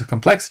additional layers of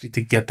complexity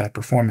to get that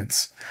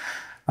performance.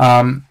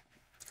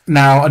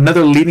 Now,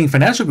 another leading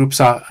financial group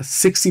saw a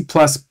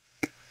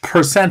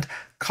 60+%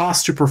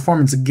 cost to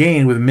performance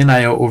gain with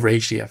MinIO over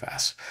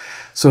HDFS.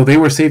 So they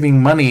were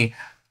saving money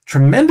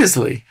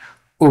tremendously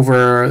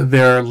over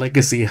their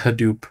legacy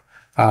Hadoop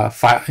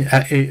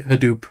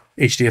Hadoop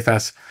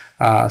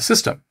HDFS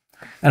system.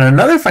 And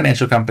another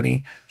financial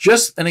company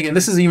and again,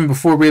 this is even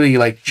before really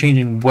like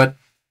changing what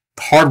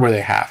hardware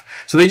they have.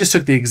 So they just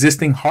took the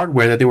existing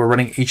hardware that they were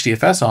running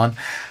HDFS on,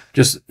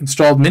 just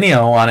installed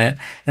MinIO on it,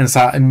 and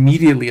saw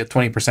immediately a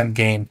 20%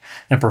 gain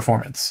in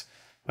performance.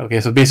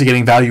 Okay, so basically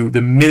getting value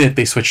the minute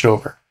they switched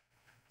over.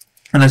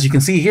 And as you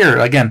can see here,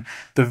 again,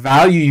 the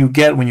value you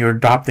get when you're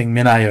adopting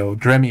MinIO,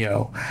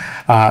 Dremio,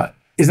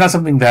 is not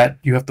something that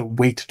you have to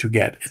wait to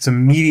get. It's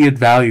immediate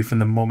value from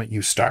the moment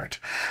you start,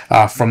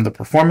 from the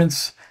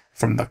performance,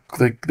 from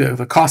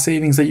the cost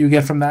savings that you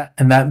get from that,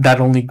 and that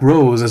only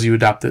grows as you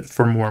adopt it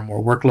for more and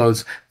more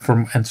workloads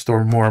and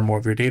store more and more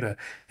of your data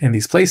in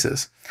these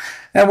places.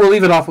 And we'll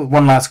leave it off with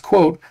one last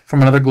quote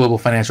from another global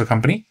financial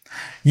company.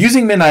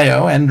 Using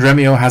MinIO and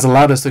Dremio has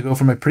allowed us to go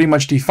from a pretty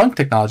much defunct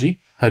technology,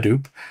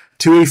 Hadoop,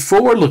 to a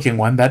forward-looking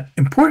one that,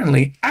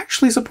 importantly,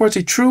 actually supports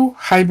a true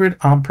hybrid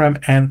on-prem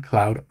and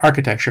cloud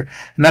architecture.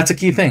 And that's a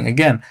key thing.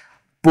 Again,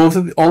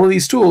 all of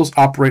these tools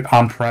operate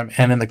on-prem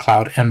and in the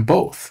cloud, and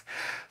both.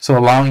 So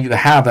allowing you to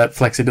have that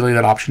flexibility,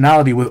 that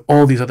optionality with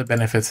all these other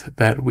benefits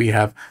that we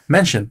have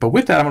mentioned. But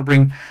with that, I'm going to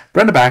bring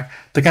Brenna back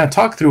to kind of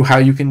talk through how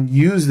you can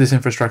use this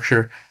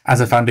infrastructure as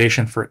a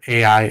foundation for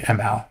AI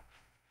ML.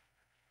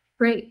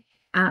 Great.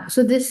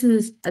 So this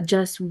is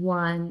just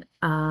one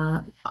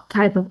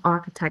type of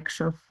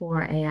architecture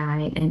for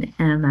AI and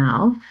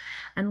ML.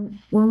 And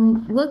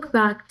when we look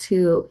back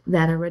to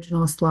that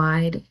original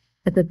slide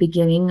at the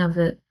beginning of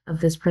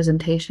this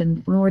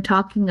presentation, when we're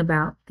talking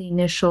about the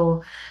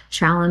initial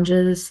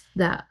challenges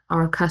that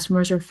our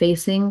customers are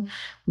facing,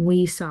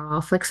 we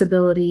saw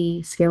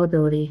flexibility,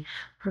 scalability,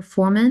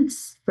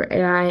 performance for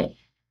AI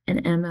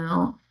and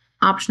ML,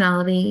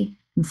 optionality,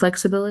 and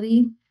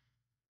flexibility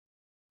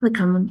that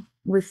come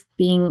with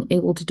being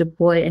able to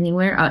deploy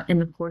anywhere,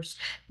 and of course,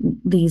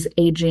 these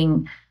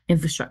aging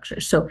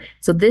infrastructures. So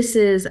this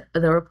is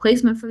the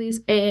replacement for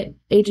these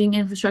aging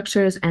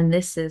infrastructures, and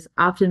this is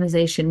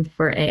optimization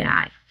for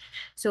AI.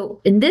 So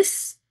in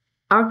this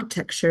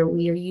architecture,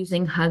 we are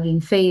using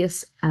Hugging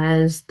Face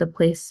as the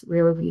place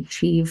where we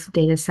retrieve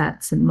data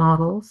sets and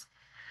models.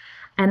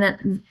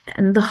 And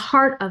the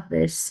heart of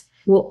this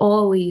will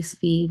always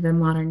be the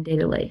modern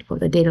data lake, or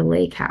the data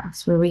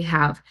lakehouse, where we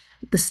have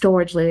the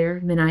storage layer,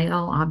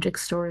 MinIO object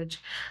storage,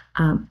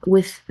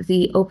 with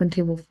the open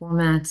table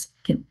formats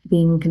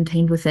being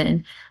contained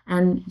within,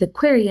 and the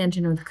query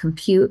engine or the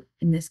compute,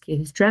 in this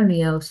case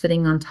Dremio,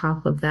 sitting on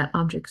top of that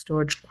object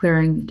storage,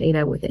 querying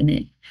data within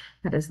it.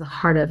 That is the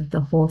heart of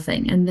the whole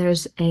thing. And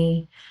there's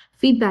a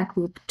feedback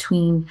loop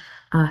between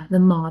the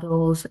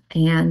models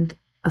and,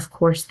 of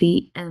course,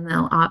 the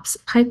ML ops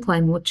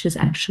pipeline, which is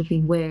actually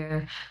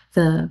where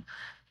the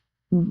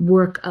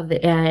work of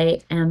the AI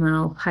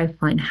ML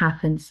pipeline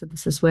happens. So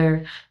this is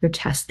where you're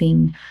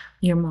testing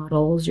your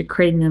models, you're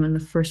creating them in the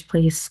first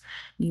place,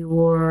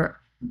 you're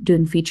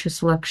doing feature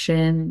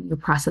selection, you're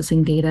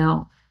processing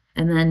data,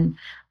 and then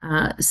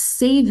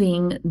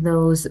saving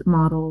those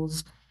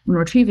models and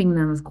retrieving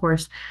them, of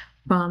course,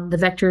 from the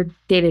vector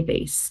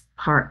database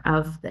part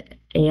of the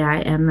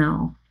AI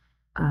ML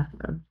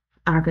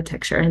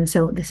architecture. And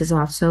so this is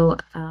also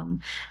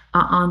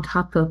on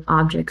top of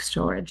object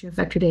storage. Your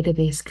vector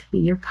database could be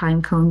your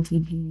Pinecone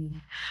DB,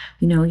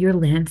 your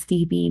Lance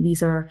DB.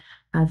 These are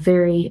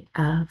very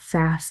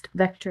fast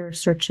vector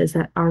searches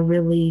that are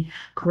really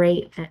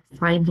great at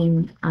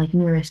finding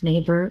nearest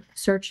neighbor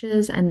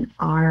searches and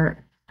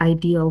are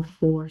ideal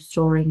for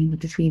storing and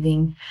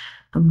retrieving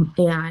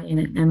AI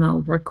and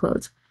ML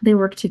workloads. They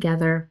work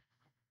together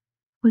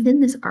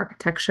within this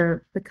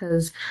architecture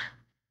because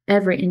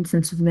every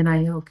instance of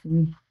MinIO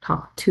can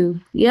talk to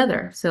the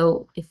other.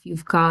 So if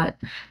you've got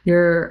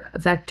your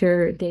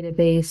vector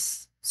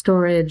database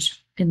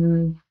storage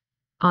on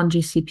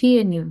GCP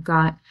and you've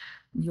got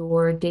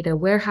your data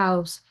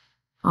warehouse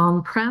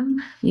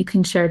on-prem, you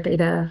can share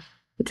data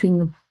between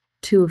the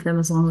two of them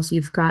as long as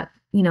you've got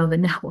the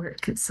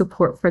network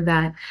support for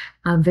that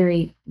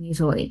very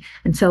easily.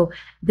 And so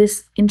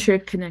this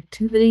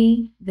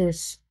interconnectivity,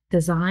 this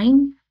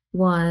design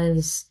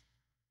was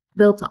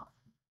built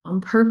on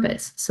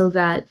purpose so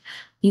that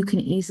you can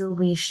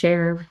easily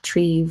share,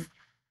 retrieve,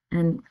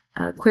 and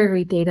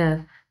query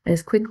data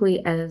as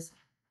quickly as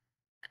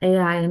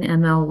AI and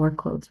ML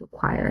workloads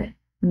require it.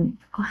 And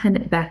I'll hand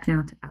it back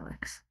now to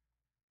Alex.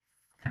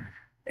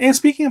 And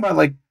speaking about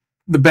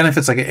the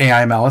benefits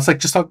AI ML,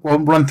 let's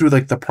run through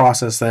the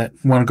process that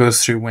one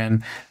goes through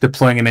when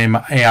deploying an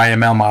AI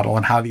ML model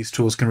and how these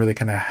tools can really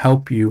kind of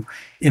help you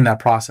in that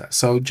process.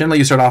 So generally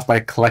you start off by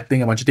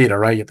collecting a bunch of data,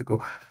 right? You have to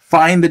go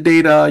find the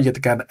data, you have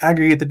to kind of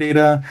aggregate the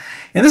data.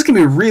 And this can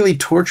be really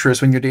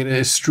torturous when your data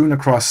is strewn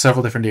across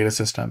several different data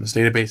systems,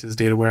 databases,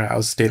 data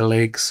warehouse, data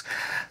lakes,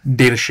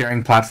 data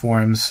sharing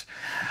platforms.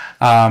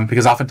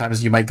 Because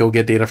oftentimes you might go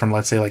get data from,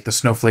 let's say, like the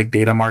Snowflake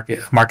data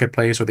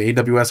marketplace or the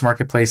AWS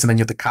marketplace, and then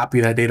you have to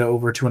copy that data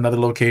over to another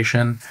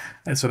location.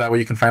 And so that way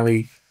you can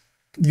finally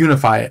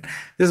unify it.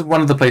 This is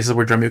one of the places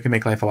where Dremio can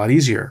make life a lot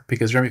easier,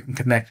 because Dremio can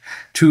connect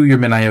to your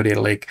MinIO data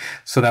lake.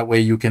 So that way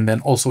you can then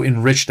also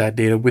enrich that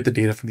data with the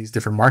data from these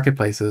different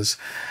marketplaces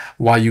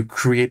while you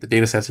create the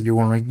data sets that you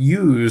want to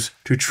use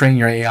to train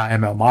your AI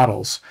ML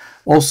models.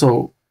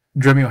 Also,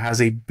 Dremio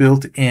has a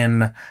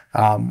built-in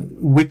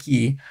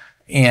wiki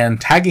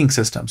and tagging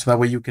system, so that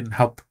way you can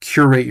help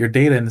curate your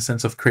data in the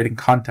sense of creating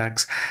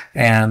context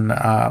and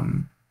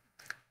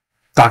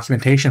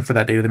documentation for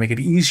that data to make it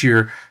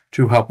easier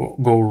to help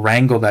go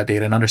wrangle that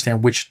data and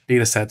understand which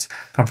data sets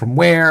come from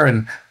where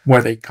and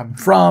where they come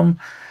from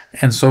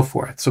and so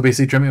forth. So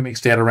basically Dremio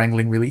makes data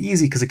wrangling really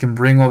easy because it can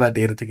bring all that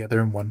data together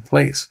in one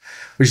place,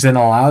 which then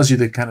allows you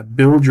to kind of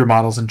build your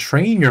models and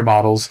train your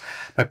models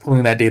by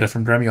pulling that data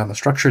from Dremio on the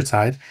structured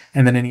side,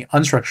 and then any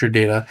unstructured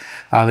data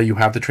that you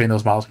have to train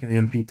those models can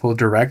even be pulled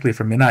directly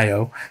from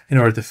MinIO in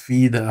order to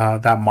feed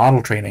that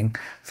model training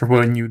for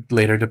when you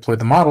later deploy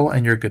the model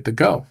and you're good to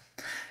go.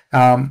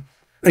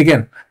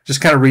 Again,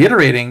 just kind of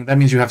reiterating, that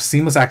means you have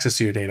seamless access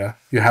to your data.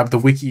 You have the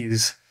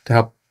wikis to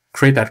help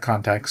create that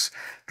context.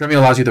 Dremio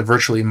allows you to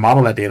virtually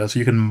model that data, so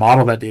you can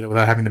model that data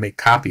without having to make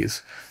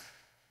copies.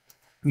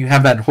 You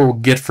have that whole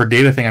Git for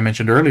data thing I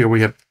mentioned earlier, where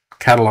you have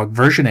catalog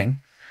versioning.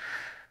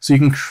 So you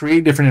can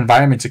create different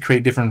environments to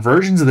create different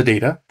versions of the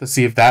data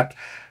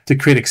to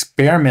create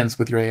experiments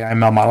with your AI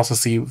ML models to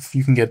see if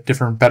you can get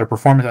better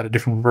performance out of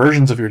different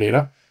versions of your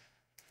data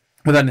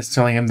without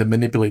necessarily having to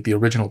manipulate the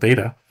original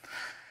data.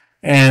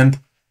 And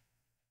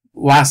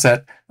last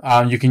set,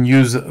 you can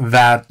use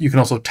that. You can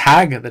also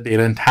tag the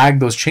data and tag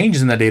those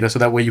changes in the data, so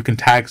that way you can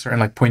tag certain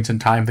like points in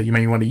time that you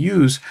may want to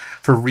use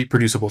for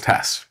reproducible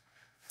tests.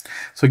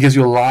 So it gives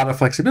you a lot of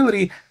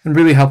flexibility and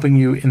really helping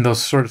you in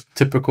those sort of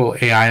typical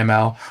AI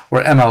ML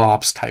or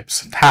MLOps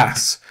types of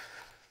tasks.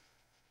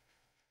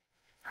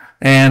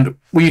 And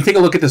when you take a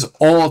look at this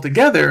all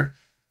together,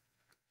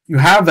 you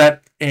have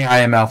that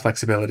AI ML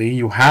flexibility,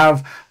 you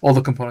have all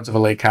the components of a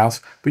lakehouse,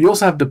 but you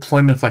also have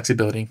deployment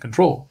flexibility and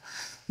control.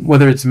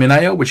 Whether it's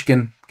MinIO, which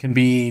can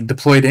be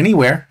deployed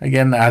anywhere.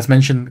 Again, as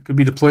mentioned, it could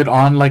be deployed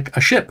on like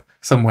a ship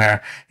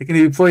somewhere. It can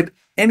be deployed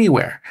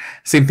anywhere.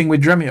 Same thing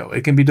with Dremio.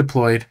 It can be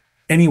deployed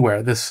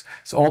anywhere. This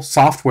is all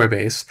software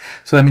based,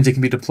 so that means it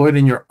can be deployed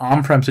in your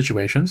on-prem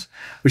situations,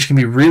 which can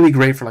be really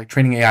great for like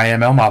training AI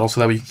ML models, so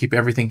that way you can keep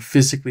everything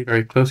physically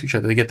very close to each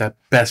other to get that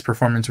best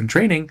performance when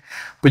training.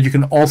 But you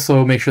can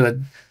also make sure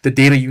that the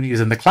data you need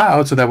is in the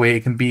cloud, so that way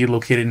it can be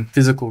located in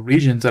physical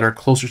regions that are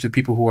closer to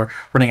people who are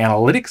running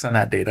analytics on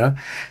that data.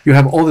 You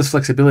have all this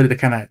flexibility to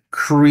kind of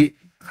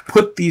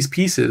put these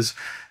pieces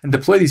and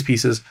deploy these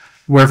pieces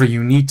wherever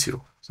you need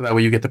to. So that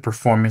way you get the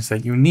performance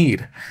that you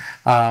need.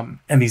 And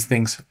these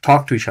things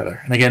talk to each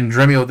other. And again,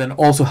 Dremio then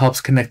also helps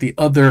connect the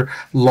other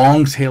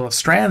long tail of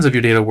strands of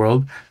your data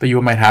world that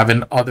you might have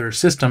in other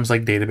systems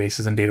like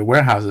databases and data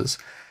warehouses.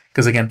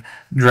 Because again,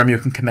 Dremio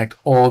can connect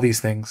all these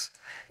things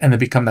and then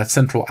become that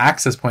central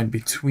access point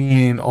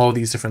between all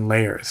these different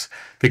layers.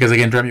 Because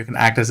again, Dremio can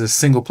act as a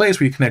single place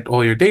where you connect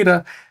all your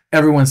data.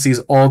 Everyone sees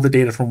all the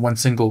data from one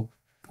single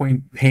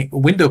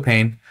window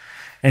pane,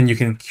 and you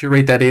can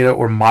curate that data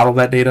or model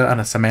that data on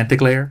a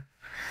semantic layer.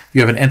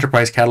 You have an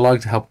enterprise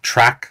catalog to help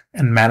track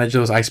and manage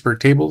those iceberg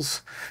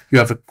tables. You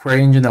have a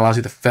query engine that allows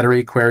you to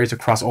federate queries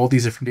across all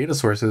these different data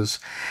sources.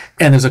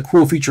 And there's a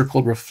cool feature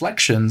called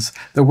reflections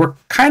that work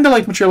kind of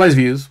like materialized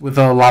views with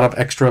a lot of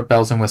extra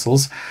bells and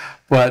whistles.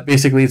 But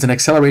basically, it's an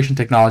acceleration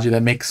technology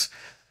that gives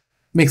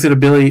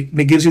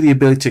you the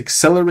ability to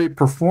accelerate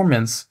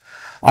performance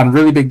on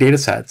really big data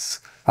sets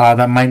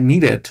that might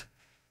need it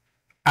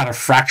at a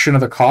fraction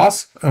of the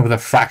cost and with a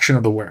fraction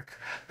of the work,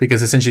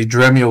 because essentially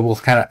Dremio will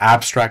kind of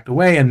abstract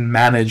away and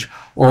manage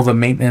all the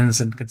maintenance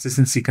and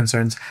consistency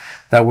concerns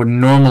that would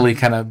normally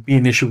kind of be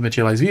an issue with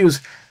materialized views.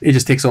 It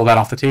just takes all that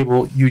off the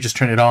table. You just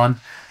turn it on.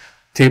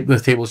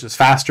 The table is just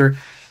faster.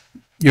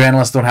 Your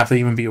analysts don't have to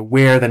even be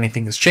aware that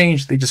anything has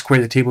changed. They just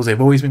query the tables they've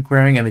always been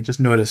querying, and they just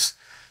notice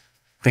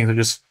things are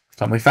just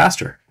suddenly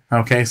faster.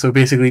 Okay, so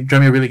basically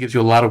Dremio really gives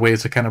you a lot of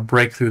ways to kind of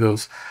break through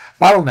those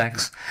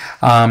bottlenecks.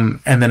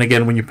 And then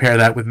again, when you pair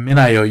that with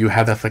MinIO, you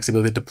have that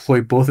flexibility to deploy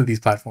both of these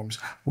platforms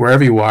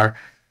wherever you are,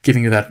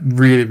 giving you that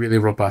really, really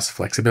robust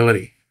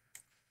flexibility.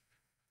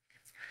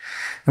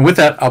 And with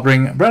that, I'll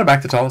bring Brenna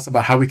back to tell us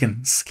about how we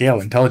can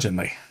scale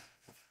intelligently.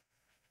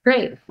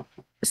 Great.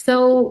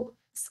 So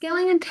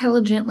scaling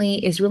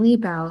intelligently is really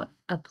about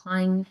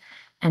applying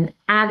and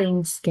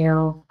adding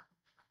scale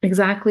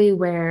exactly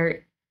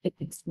where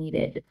it's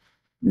needed.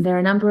 There are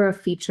a number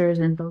of features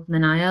in both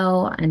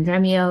MinIO and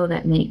Dremio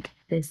that make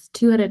this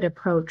two-headed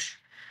approach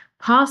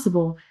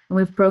possible, and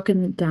we've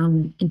broken it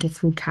down into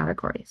 3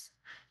 categories.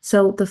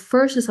 So the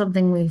first is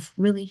something we've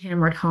really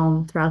hammered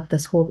home throughout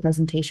this whole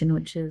presentation,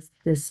 which is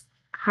this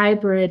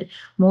hybrid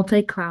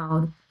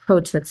multi-cloud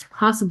approach that's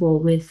possible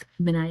with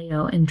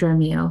MinIO and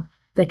Dremio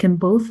that can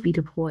both be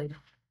deployed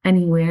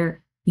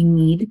anywhere you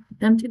need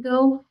them to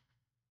go.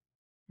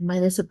 By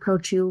this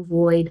approach, you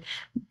avoid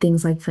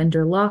things like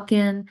vendor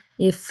lock-in.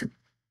 If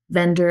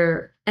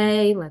vendor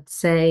A, let's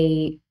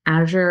say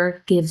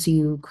Azure, gives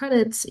you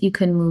credits, you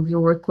can move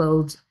your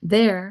workloads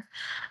there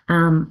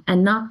and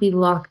not be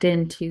locked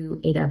into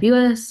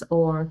AWS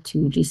or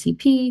to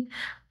GCP.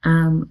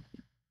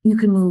 You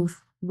can move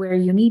where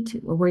you need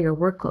to or where your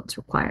workloads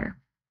require.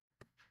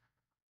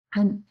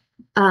 And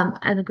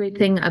a great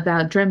thing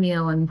about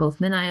Dremio and both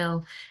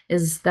MinIO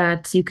is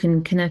that you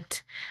can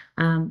connect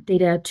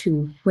data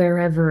to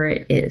wherever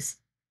it is.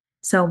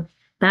 So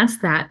that's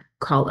that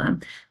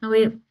column. Now,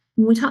 when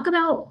we talk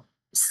about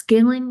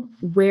scaling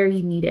where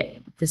you need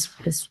it, this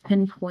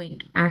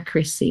pinpoint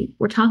accuracy,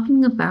 we're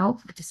talking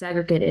about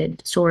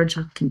disaggregated storage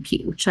of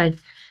compute, which I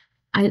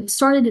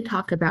started to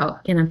talk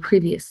about in a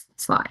previous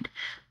slide.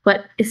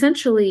 But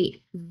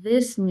essentially,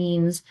 this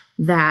means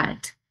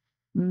that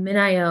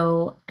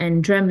MinIO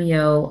and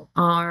Dremio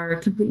are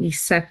completely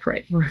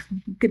separate. We're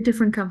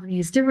different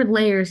companies, different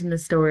layers in the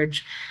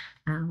storage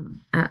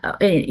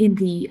in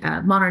the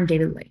modern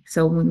data lake.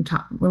 So when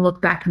we look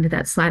back into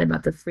that slide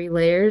about the 3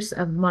 layers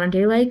of modern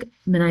data lake,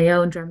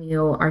 MinIO and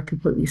Dremio are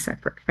completely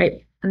separate,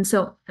 right? And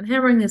so I'm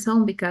hammering this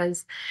home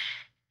because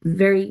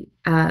very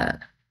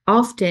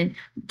often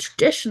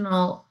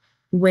traditional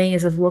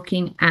ways of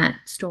looking at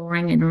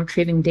storing and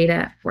retrieving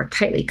data were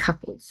tightly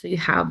coupled. So you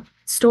have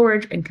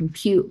storage and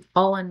compute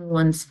all in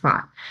one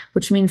spot,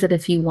 which means that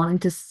if you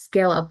wanted to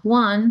scale up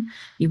one,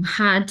 you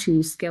had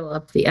to scale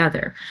up the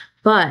other.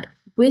 But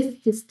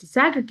with this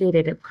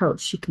disaggregated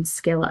approach, you can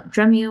scale up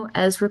Dremio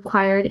as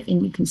required,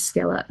 and you can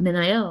scale up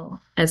MinIO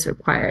as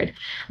required,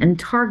 and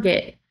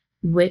target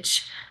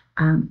which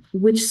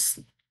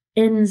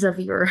ends of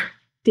your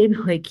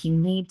data lake you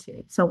need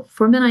to. So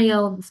for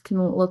MinIO, this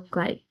can look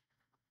like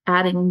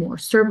adding more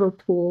server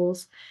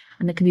pools,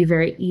 and it can be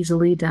very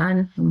easily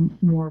done,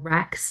 more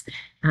racks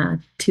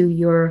to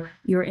your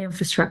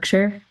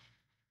infrastructure.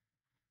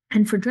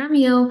 And for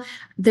Dremio,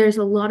 there's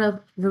a lot of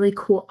really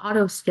cool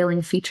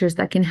auto-scaling features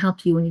that can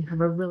help you when you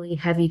have a really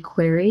heavy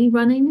query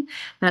running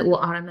that will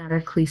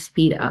automatically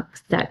speed up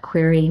that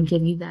query and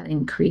give you that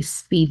increased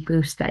speed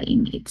boost that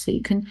you need. So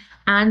you can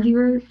add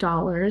your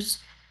dollars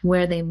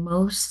where they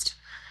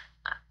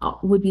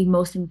would be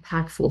most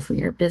impactful for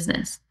your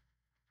business.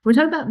 When we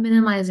talk about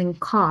minimizing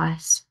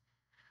costs,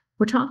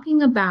 we're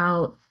talking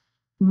about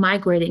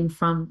migrating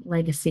from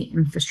legacy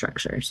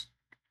infrastructures.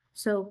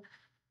 So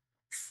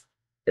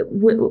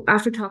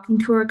after talking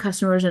to our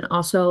customers and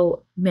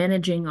also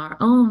managing our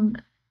own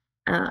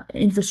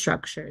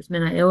infrastructures,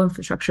 MinIO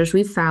infrastructures,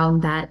 we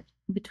found that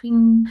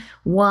between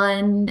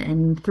 1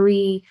 and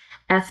 3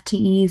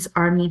 FTEs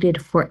are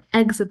needed for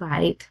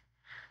exabyte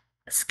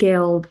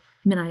scaled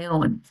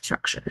MinIO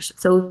infrastructures.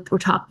 So we're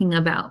talking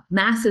about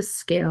massive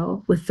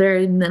scale with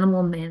very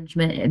minimal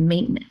management and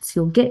maintenance.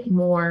 You'll get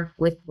more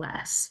with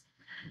less.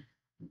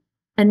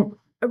 And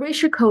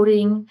erasure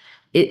coding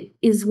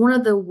is one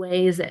of the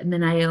ways that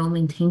MinIO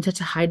maintains such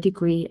a high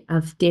degree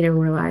of data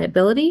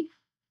reliability.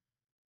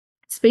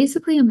 It's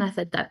basically a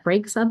method that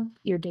breaks up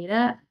your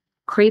data,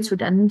 creates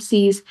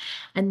redundancies,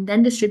 and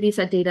then distributes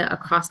that data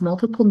across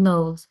multiple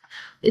nodes.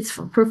 It's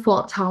for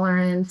fault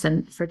tolerance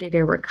and for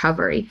data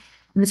recovery.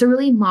 And it's a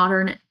really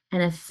modern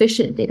and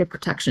efficient data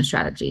protection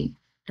strategy.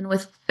 And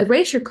with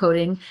erasure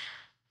coding,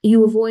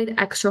 you avoid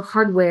extra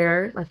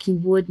hardware like you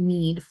would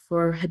need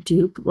for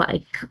Hadoop,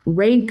 like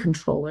RAID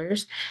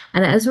controllers.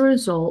 And as a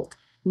result,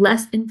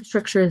 less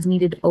infrastructure is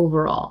needed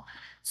overall.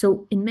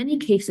 So in many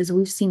cases,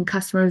 we've seen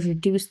customers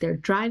reduce their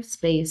drive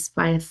space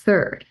by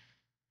 1/3.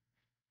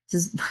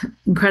 This is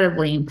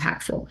incredibly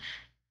impactful.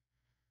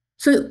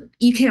 So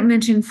you can't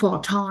mention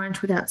fault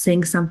tolerance without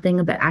saying something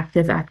about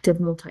active-active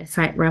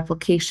multi-site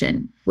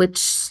replication,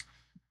 which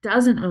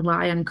doesn't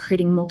rely on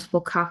creating multiple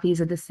copies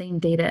of the same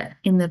data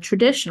in the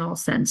traditional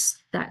sense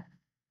that,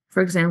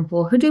 for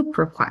example, Hadoop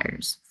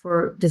requires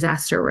for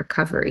disaster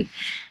recovery.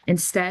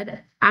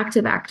 Instead,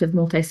 active-active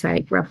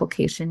multi-site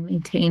replication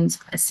maintains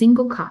a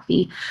single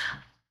copy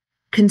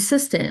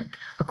consistent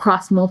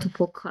across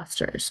multiple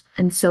clusters.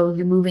 And so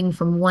you're moving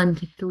from 1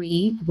 to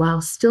 3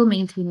 while still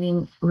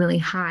maintaining really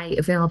high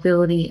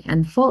availability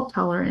and fault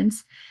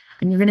tolerance.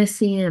 And you're going to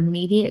see an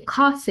immediate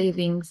cost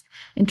savings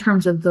in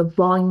terms of the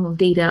volume of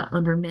data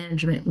under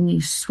management when you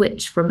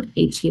switch from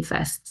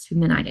HDFS to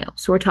MinIO.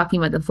 So we're talking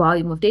about the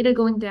volume of data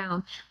going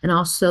down and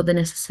also the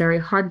necessary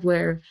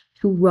hardware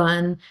to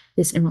run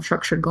this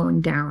infrastructure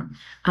going down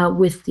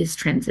with this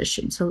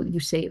transition. So you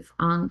save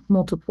on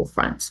multiple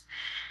fronts.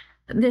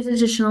 There's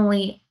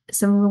additionally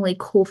some really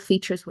cool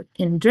features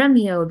within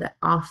Dremio that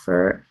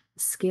offer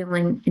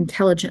scaling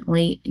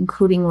intelligently,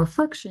 including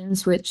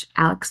reflections, which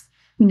Alex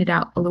pointed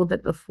out a little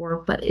bit before,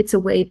 but it's a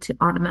way to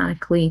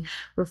automatically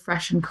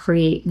refresh and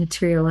create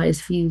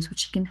materialized views,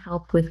 which can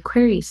help with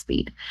query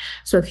speed.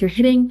 So if you're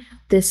hitting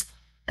this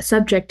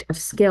subject of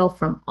scale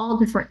from all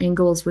different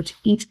angles, which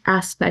each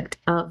aspect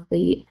of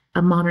a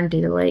modern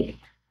data lake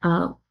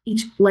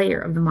each layer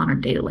of the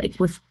modern data lake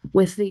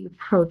with the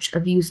approach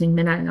of using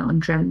MinIO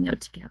and Dremio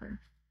together.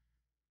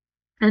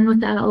 And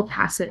with that, I'll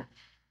pass it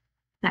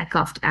back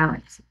off to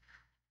Alex.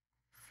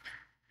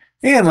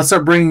 And let's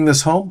start bringing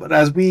this home. But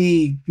as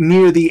we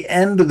near the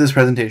end of this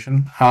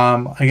presentation,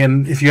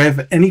 again, if you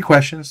have any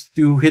questions,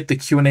 do hit the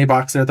Q&A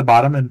box there at the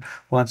bottom, and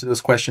we'll answer those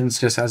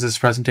questions just as this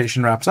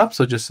presentation wraps up.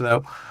 So just so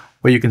that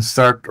way you can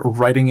start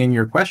writing in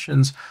your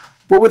questions.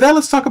 But with that,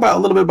 let's talk about a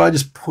little bit about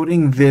just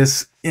putting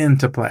this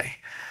into play.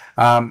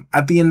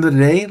 At the end of the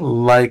day,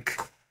 like,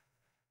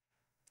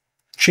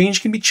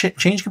 change can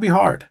be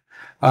hard.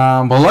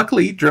 But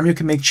luckily, Dremio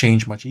can make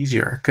change much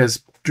easier,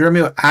 because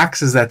Dremio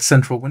acts as that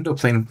central window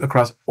plane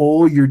across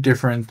all your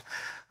different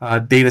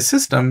data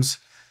systems.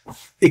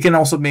 It can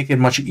also make it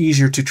much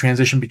easier to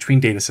transition between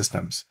data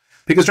systems,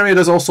 because Dremio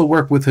does also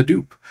work with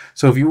Hadoop.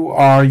 So if you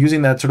are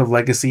using that sort of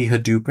legacy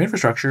Hadoop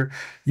infrastructure,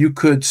 you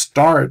could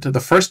start, the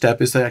first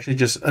step is to actually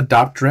just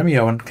adopt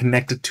Dremio and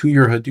connect it to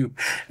your Hadoop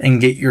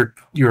and get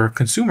your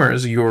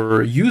consumers,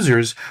 your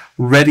users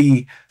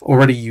already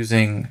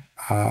using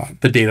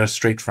the data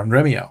straight from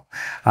Dremio.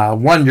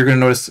 One, you're going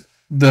to notice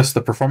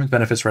the performance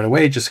benefits right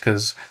away, just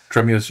because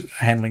Dremio is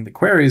handling the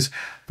queries.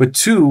 But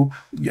two,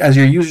 as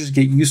your users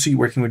get used to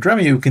working with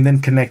Dremio, you can then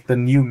connect the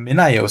new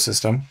MinIO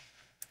system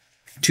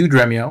to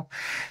Dremio.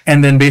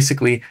 And then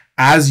basically,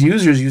 as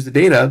users use the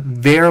data,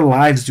 their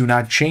lives do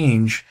not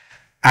change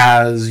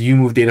as you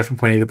move data from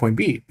point A to point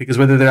B, because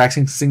whether they're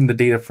accessing the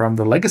data from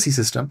the legacy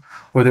system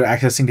or they're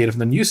accessing data from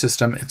the new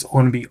system, it's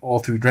going to be all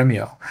through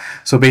Dremio.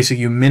 So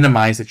basically, you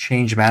minimize the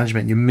change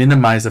management, you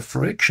minimize the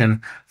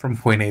friction from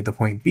point A to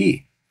point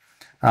B.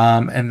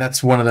 And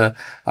that's one of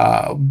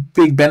the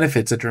big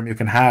benefits that Dremio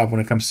can have when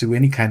it comes to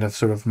any kind of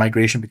sort of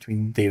migration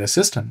between data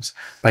systems.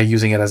 By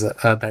using it as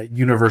that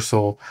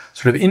universal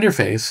sort of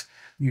interface,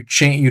 you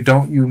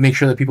make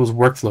sure that people's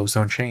workflows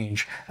don't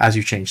change as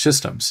you change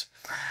systems.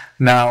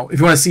 Now, if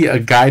you want to see a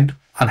guide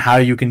on how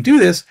you can do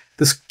this,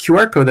 this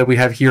QR code that we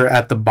have here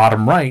at the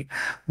bottom right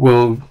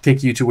will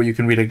take you to where you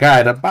can read a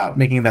guide about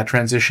making that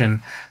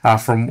transition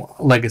from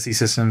legacy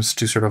systems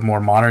to sort of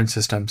more modern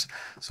systems.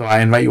 So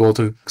I invite you all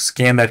to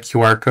scan that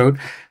QR code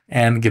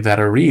and give that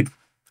a read.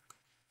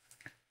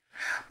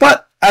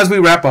 But as we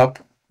wrap up,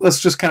 let's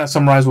just kind of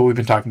summarize what we've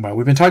been talking about.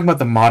 We've been talking about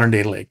the modern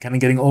data lake, kind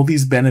of getting all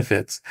these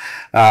benefits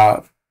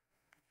of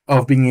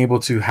being able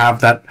to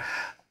have that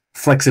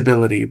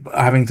flexibility,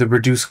 having to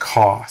reduce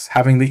costs,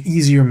 having the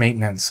easier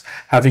maintenance,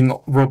 having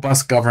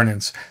robust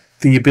governance,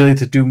 the ability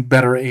to do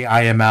better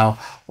AI ML,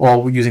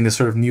 all using this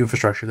sort of new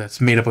infrastructure that's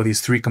made up of these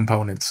three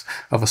components: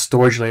 of a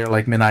storage layer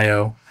like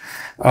MinIO,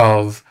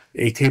 of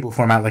a table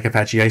format like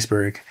Apache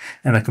Iceberg,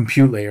 and a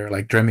compute layer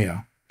like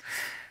Dremio.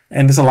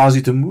 And this allows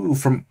you to move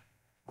from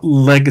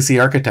legacy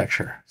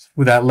architecture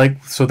with that,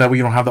 so that way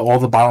you don't have all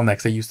the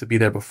bottlenecks that used to be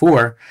there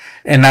before.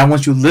 And now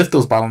once you lift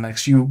those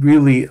bottlenecks, you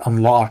really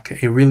unlock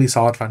a really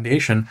solid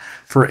foundation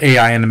for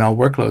AI and ML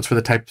workloads, for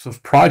the types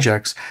of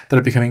projects that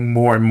are becoming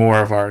more and more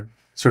of our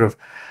sort of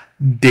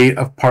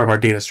part of our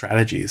data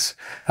strategies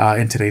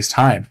in today's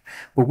time.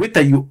 But with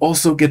that, you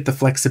also get the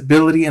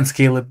flexibility and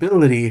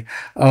scalability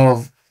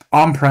of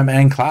on-prem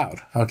and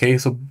cloud. Okay,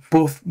 so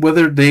both,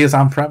 whether data is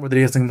on-prem or the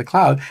data is in the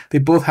cloud, they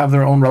both have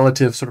their own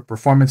relative sort of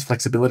performance,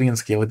 flexibility, and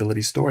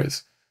scalability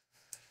stories.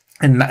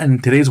 And in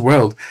today's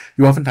world,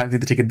 you oftentimes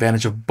need to take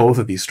advantage of both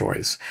of these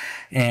stories.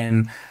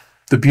 And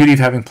the beauty of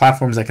having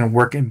platforms that can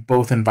work in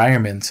both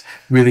environments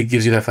really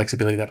gives you that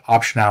flexibility, that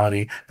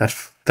optionality,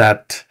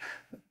 that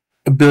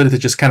ability to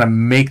just kind of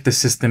make the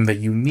system that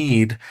you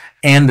need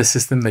and the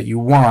system that you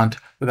want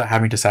without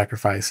having to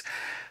sacrifice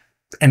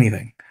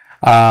anything.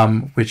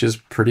 Which is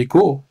pretty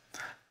cool.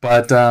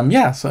 But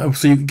yeah, so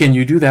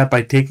you do that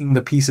by taking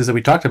the pieces that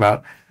we talked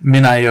about: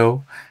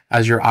 MinIO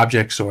as your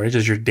object storage,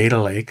 as your data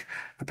lake,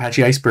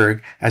 Apache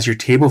Iceberg as your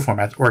table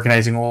format,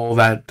 organizing all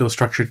those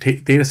structured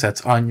data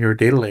sets on your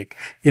data lake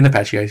in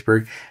Apache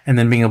Iceberg, and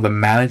then being able to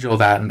manage all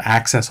that and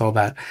access all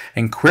that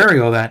and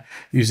query all that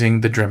using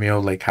the Dremio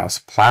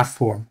Lakehouse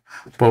platform.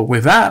 But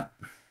with that,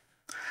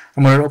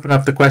 I'm going to open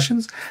up the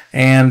questions,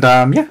 and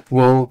yeah,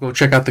 we'll go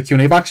check out the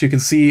Q&A box. You can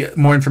see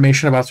more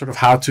information about sort of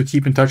how to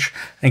keep in touch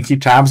and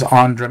keep tabs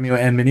on Dremio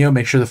and MinIO.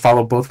 Make sure to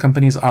follow both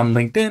companies on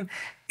LinkedIn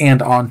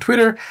and on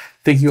Twitter.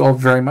 Thank you all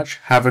very much.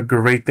 Have a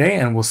great day,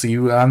 and we'll see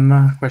you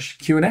on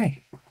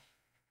Q&A.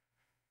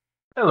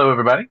 Hello,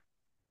 everybody.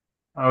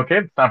 Okay,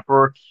 it's time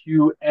for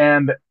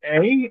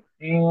Q&A,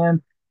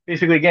 and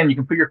basically, again, you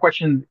can put your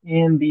questions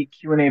in the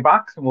Q&A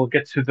box, and we'll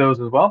get to those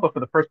as well. But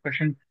for the first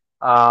question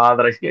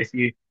that I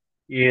see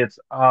it's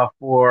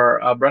for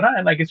Brenna,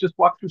 and I guess just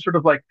walk through sort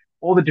of like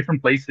all the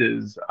different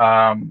places,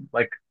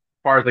 like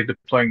as far as like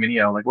deploying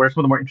MinIO, like where are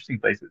some of the more interesting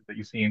places that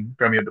you've seen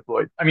Dremio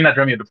deployed? I mean, not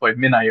Dremio deployed,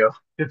 MinIO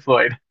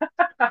deployed.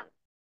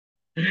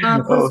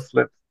 Oh,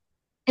 slips.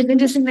 It's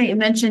interesting that you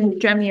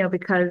mentioned Dremio,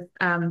 because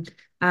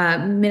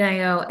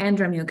MinIO and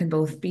Dremio can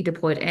both be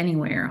deployed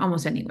anywhere,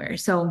 almost anywhere.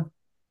 So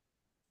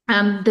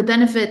the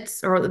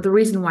benefits, or the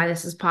reason why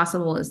this is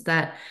possible, is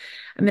that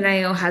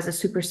MinIO has a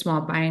super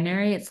small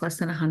binary. It's less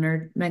than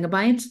 100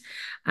 megabytes,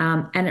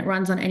 and it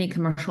runs on any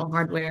commercial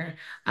hardware.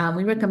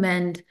 We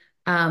recommend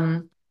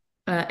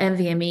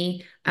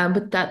NVMe,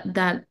 but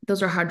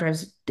those are hard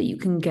drives that you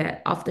can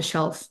get off the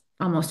shelf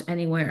almost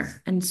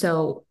anywhere. And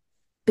so,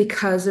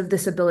 because of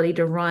this ability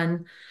to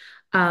run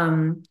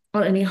on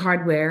any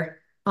hardware,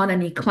 on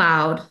any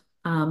cloud,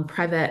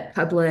 private,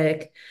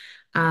 public,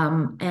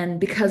 and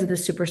because of the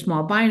super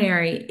small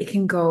binary, it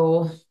can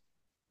go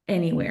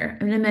anywhere.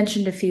 And I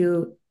mentioned a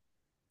few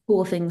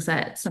cool things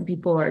that some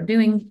people are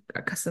doing,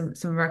 some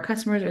of our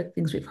customers, or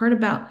things we've heard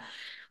about,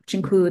 which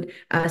include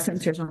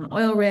sensors on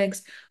oil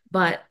rigs.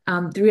 But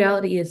the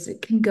reality is,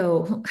 it can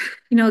go,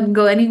 it can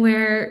go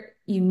anywhere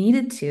you need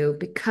it to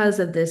because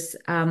of this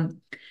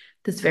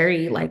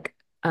very like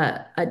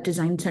a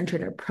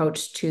design-centered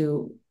approach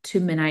to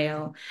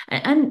MinIO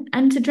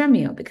and to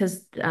Dremio,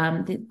 because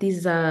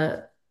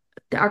the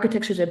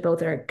architectures of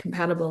both are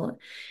compatible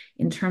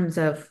in terms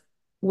of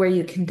where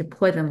you can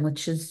deploy them,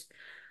 which is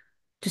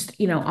just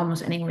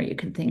almost anywhere you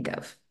can think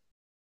of.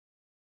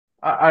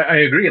 I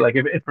agree. Like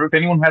if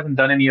anyone hasn't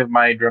done any of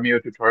my Dremio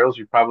tutorials,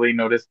 you've probably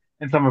noticed,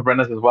 and some of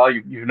Brenna's as well,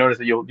 you've noticed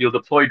that you'll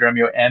deploy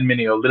Dremio and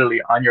MinIO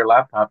literally on your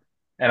laptop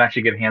and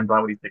actually get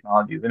hands-on with these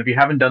technologies. And if you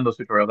haven't done those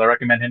tutorials, I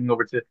recommend heading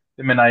over to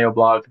the MinIO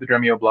blog, to the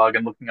Dremio blog,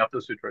 and looking up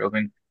those tutorials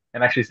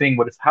and actually seeing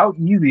how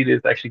easy it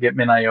is to actually get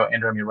MinIO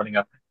and Dremio running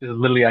up just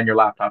literally on your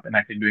laptop and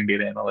actually doing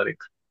data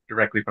analytics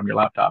directly from your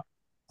laptop.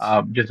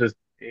 Just as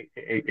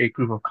a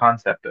proof of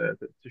concept to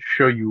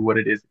show you what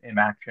it is in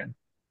action.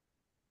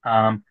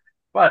 Um,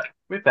 but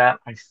with that,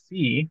 I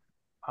see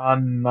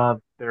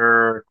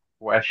another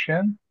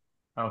question.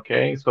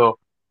 Okay, so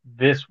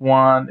this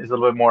one is a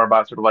little bit more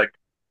about sort of like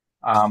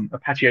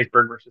Apache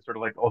Iceberg versus sort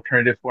of like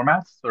alternative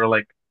formats, sort of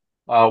like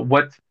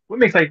what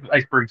makes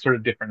Iceberg sort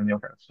of different than the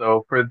alternative.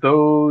 So for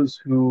those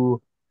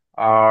who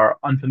are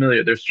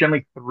unfamiliar, there's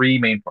generally three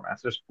main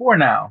formats. There's four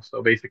now.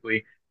 So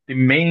basically, the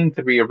main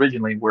three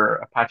originally were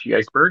Apache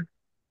Iceberg,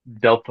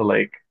 Delta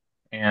Lake,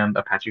 and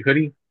Apache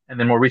Hoodie. And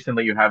then more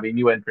recently, you have a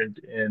new entrant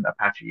in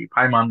Apache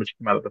Pymon, which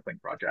came out of the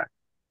Flink project.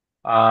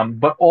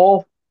 But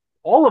all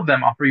of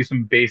them offer you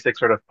some basic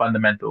sort of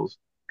fundamentals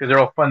because they're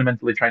all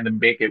fundamentally trying to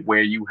make it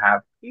where you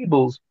have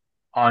tables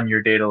on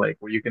your data lake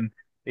where you can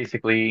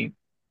basically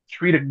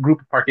treat a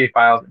group of Parquet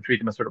files and treat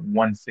them as sort of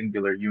one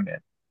singular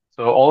unit.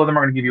 So all of them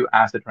are going to give you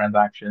asset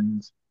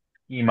transactions,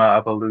 schema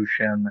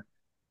evolution,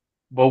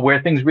 but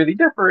where things really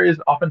differ is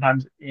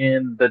oftentimes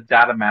in the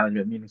data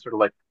management, meaning sort of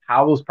like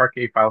how those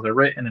Parquet files are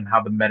written and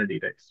how the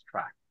metadata is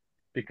tracked.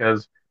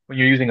 Because when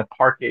you're using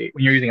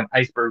an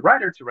Iceberg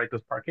writer to write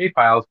those Parquet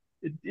files,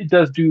 it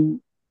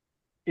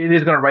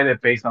is going to write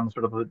it based on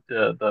sort of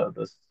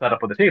the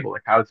setup of the table,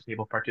 like how is the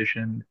table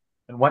partitioned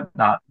and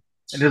whatnot.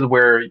 And this is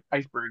where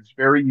Iceberg's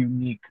very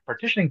unique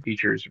partitioning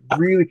features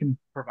really can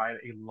provide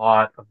a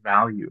lot of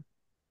value.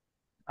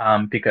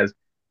 Because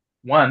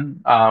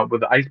one,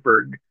 with the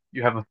Iceberg,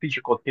 you have a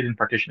feature called hidden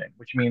partitioning,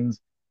 which means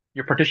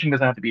your partitioning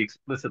doesn't have to be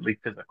explicitly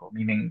physical.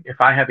 Meaning, if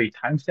I have a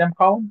timestamp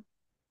column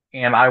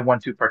and I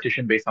want to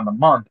partition based on the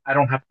month, I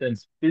don't have to then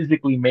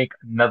physically make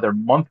another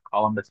month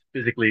column that's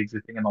physically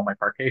existing in all my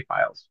Parquet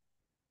files.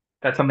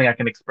 That's something I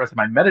can express in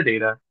my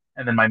metadata,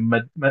 and then my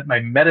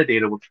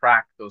metadata will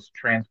track those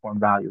transform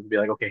values. Be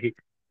like, okay, hey,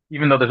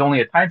 even though there's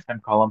only a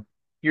timestamp column,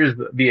 here's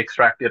the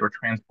extracted or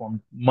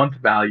transformed month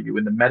value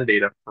in the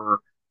metadata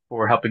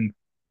for helping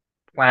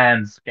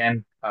scans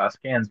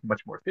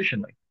much more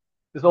efficiently.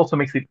 This also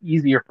makes it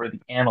easier for the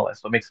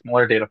analyst. So it makes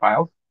smaller data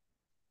files,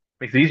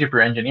 makes it easier for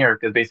your engineer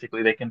because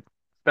basically they can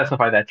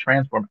specify that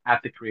transform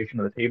at the creation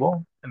of the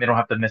table, and they don't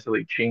have to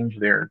necessarily change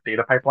their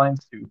data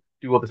pipelines to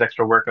do all this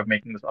extra work of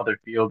making this other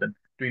field and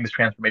doing this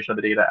transformation of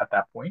the data at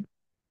that point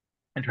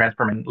and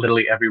transforming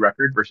literally every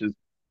record versus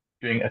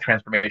doing a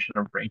transformation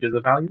of ranges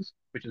of values,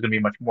 which is going to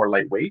be much more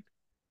lightweight.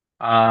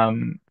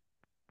 Um,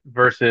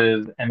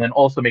 and then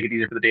also make it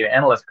easier for the data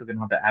analyst because they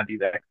don't have to add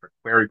these extra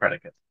query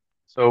predicates.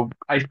 So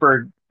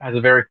Iceberg has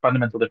a very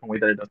fundamental different way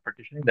that it does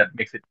partitioning that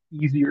makes it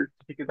easier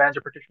to take advantage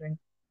of partitioning,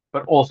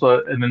 but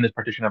also, and then there's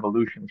partition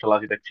evolution, which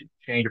allows you to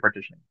change your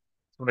partitioning.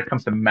 So when it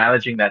comes to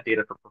managing that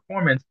data for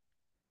performance,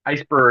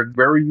 Iceberg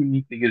very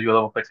uniquely gives you a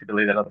level of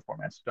flexibility that other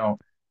formats don't,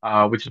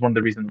 which is one of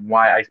the reasons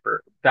why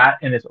Iceberg, that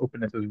and its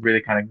openness has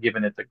really kind of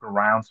given it the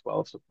groundswell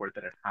of support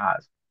that it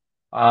has.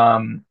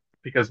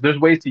 Because there's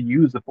ways to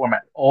use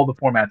all the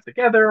formats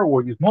together,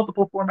 or use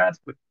multiple formats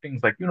with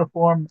things like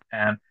Uniform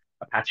and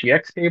Apache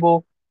X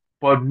table.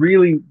 But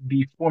really,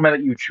 the format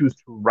that you choose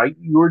to write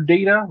your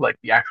data, like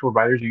the actual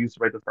writers you use to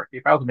write those Parquet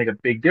files, will make a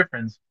big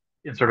difference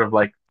in sort of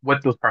like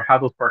how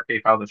those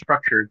Parquet files are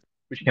structured,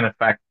 which can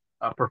affect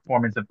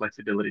performance and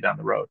flexibility down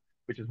the road.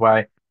 Which is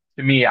why,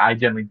 to me, I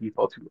generally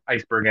default to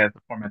Iceberg as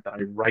the format that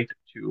I write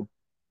to.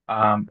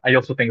 I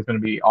also think it's going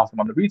to be awesome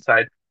on the read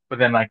side, but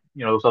then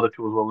those other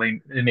tools will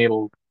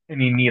enable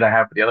any need I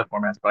have for the other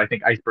formats. But I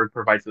think Iceberg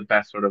provides the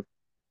best sort of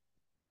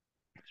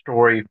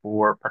story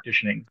for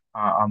partitioning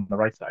on the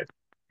right side,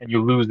 and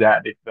you lose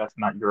that if that's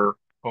not your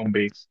home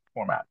base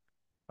format.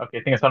 Okay,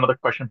 I think I saw another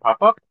question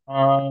pop up.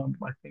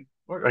 I think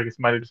or I guess it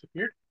might have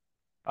disappeared.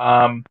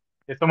 Um,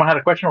 if someone had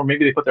a question, or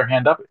maybe they put their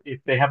hand up, if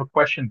they have a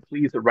question,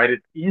 please write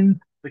it in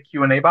the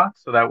Q&A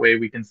box so that way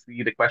we can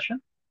see the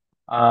question,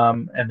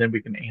 and then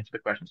we can answer the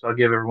question. So I'll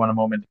give everyone a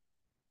moment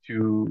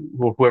to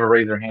whoever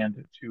raised their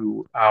hand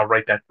to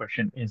write that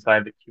question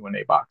inside the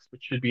Q&A box,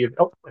 which should be,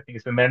 oh, I think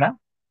it's in there now.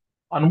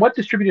 On what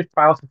distributed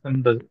file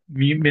system does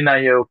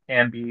MinIO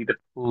can be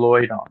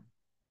deployed on?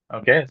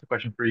 Okay, that's a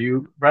question for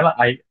you,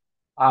 Brenna.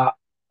 Uh,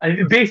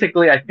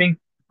 basically, I think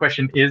the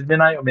question is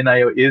MinIO.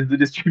 MinIO is the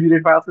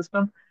distributed file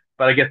system,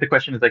 but I guess the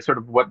question is like sort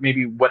of what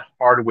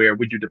hardware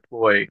would you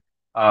deploy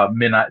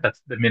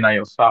that's the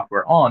MinIO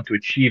software on to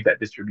achieve that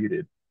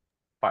distributed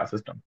file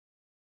system?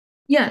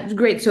 Yeah,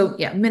 great. So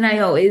yeah,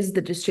 MinIO is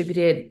the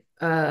distributed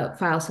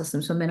file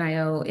system. So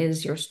MinIO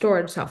is your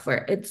storage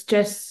software. It's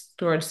just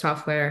storage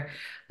software.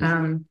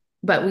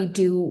 But we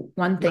do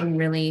one thing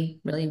really,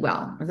 really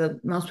well. The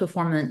most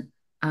performant,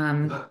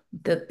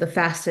 the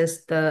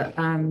fastest,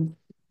 the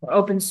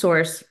open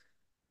source.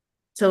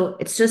 So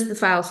it's just the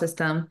file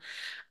system.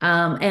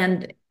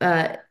 And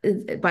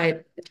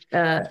by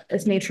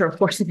its nature, of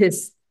course, it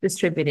is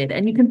distributed.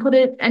 And you can put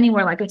it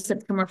anywhere. Like I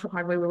said, commercial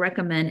hardware, we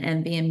recommend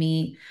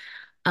NVMe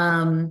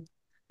um,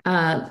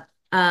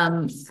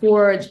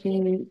 for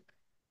the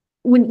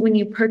when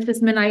you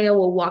purchase MinIO,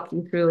 we'll walk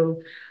you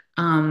through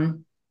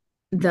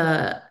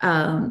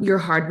the your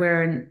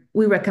hardware, and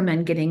we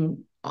recommend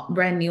getting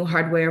brand new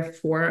hardware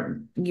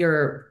for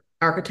your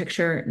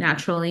architecture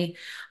naturally,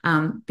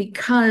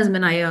 because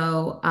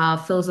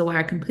MinIO fills the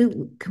wire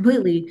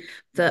completely.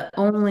 The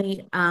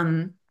only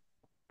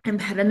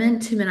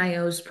impediment to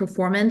MinIO's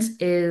performance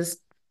is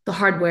the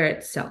hardware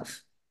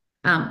itself.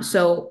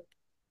 So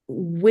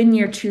when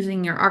you're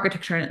choosing your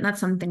architecture, and that's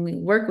something we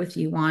work with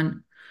you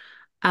on,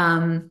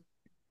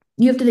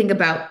 you have to think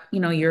about,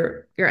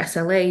 your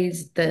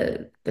SLAs,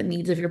 the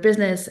needs of your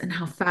business, and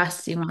how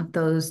fast you want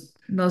those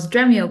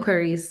Dremio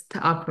queries to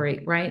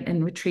operate, right?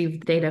 And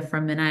retrieve data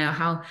from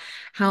MinIO,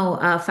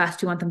 how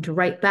fast you want them to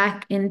write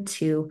back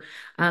into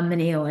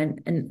MinIO,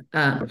 and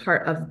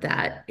part of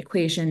that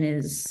equation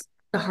is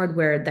the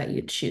hardware that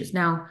you choose.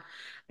 Now,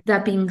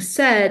 that being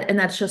said, and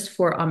that's just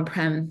for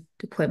on-prem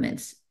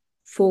deployments.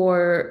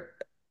 For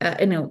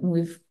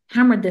we've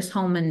hammered this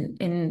home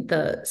in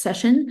the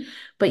session,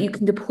 but you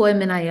can deploy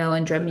MinIO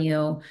and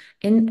Dremio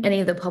in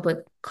any of the public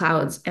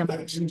clouds,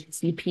 Amazon,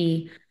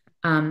 GCP,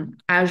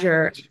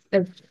 Azure.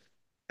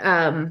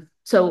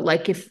 So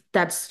like if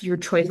that's your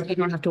choice, you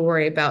don't have to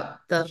worry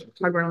about the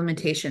hardware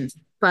limitations.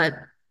 But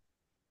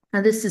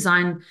this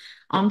design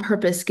on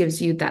purpose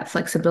gives you that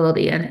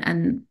flexibility,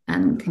 and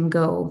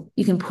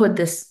you can put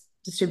this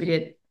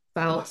distributed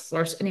file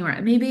source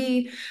anywhere.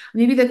 Maybe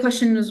the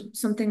question is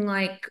something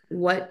like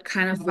what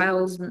kind of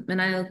files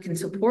MinIO can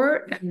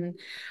support, and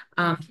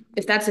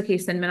if that's the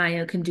case, then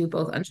MinIO can do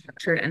both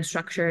unstructured and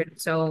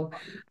structured. So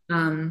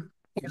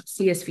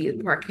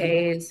CSV,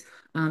 parquets,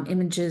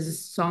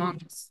 images,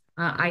 songs,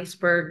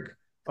 iceberg,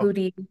 Oh,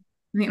 Hootie.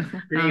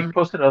 they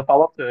posted a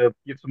follow-up to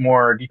give some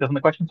more details on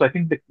the question. So I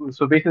think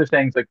so basically they're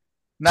saying it's like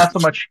not so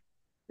much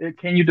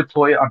can you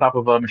deploy it on top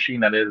of a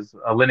machine that is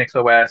a Linux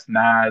OS,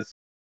 NAS,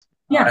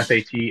 Yeah.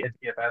 FAT, and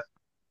TFS?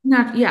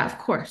 Not, yeah, of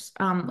course.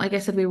 Like I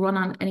said, we run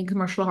on any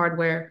commercial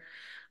hardware.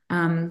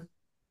 Um,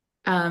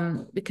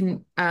 we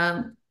can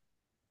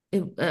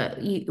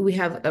we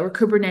have a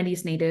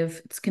Kubernetes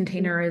native. It's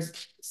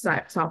containerized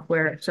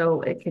software,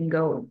 so it can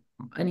go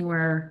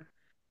anywhere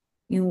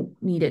you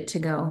need it to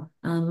go.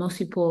 Most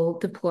people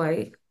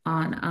deploy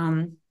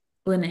on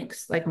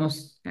Linux, like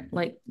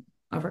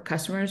of our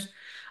customers,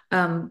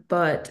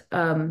 but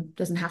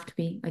doesn't have to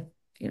be like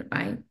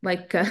I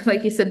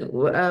like you said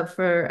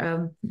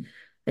for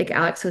like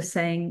Alex was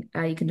saying,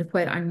 you can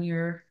deploy it on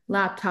your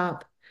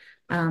laptop.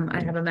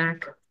 I have a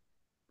Mac.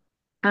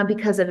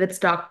 Because of its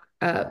doc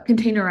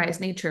containerized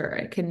nature,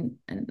 I can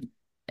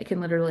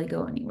literally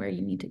go anywhere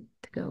you need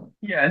to go.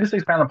 Yeah, and just to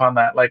expand upon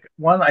that, like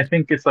one, I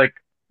think it's like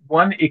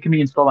one, it can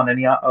be installed on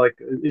any like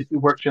it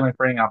works generally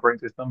for any operating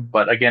system,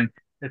 but again,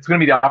 it's going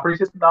to be the operating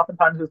system that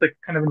oftentimes is like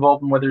kind of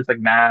involved in whether it's like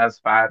NAS,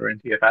 FAT, or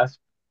NTFS.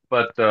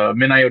 But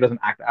MinIO doesn't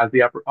act as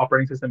the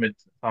operating system;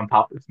 it's on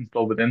top, it's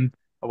installed within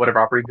whatever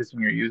operating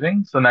system you're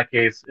using. So in that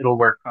case, it'll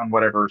work on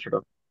whatever sort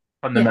of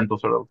Yeah. fundamental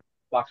sort of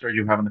block storage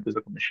you have on the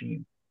physical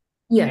machine.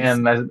 Yes.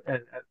 And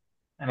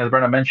as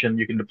Brenna mentioned,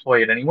 you can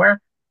deploy it anywhere.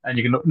 And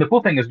you can, the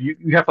cool thing is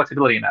you have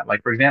flexibility in that.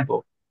 Like, for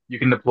example, you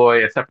can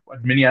deploy a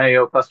mini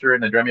IO cluster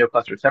and a Dremio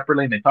cluster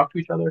separately and they talk to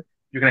each other.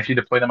 You can actually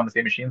deploy them on the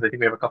same machines. I think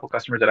we have a couple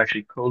customers that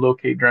actually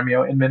co-locate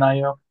Dremio and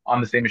MinIO on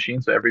the same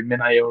machine. So every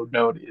MinIO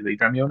node is a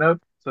Dremio node.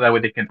 So that way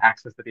they can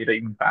access the data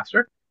even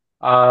faster.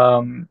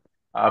 Um,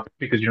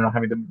 because you're not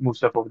having to move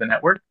stuff over the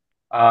network.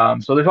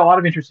 So there's a lot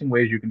of interesting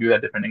ways you can do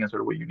that depending on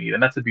sort of what you need.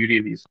 And that's the beauty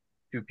of these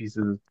two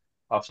pieces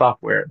of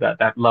software,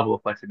 that level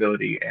of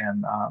flexibility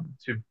and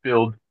to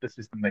build the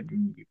system that you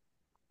need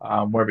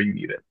wherever you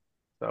need it.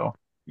 So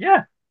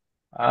yeah,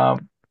 I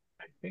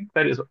think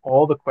that is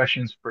all the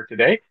questions for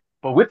today.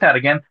 But with that,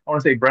 again, I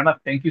want to say, Brenna,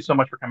 thank you so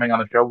much for coming on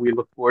the show. We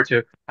look forward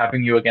to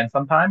having you again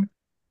sometime.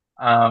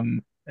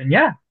 And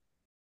yeah,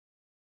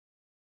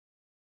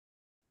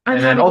 I'm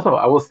And then happy also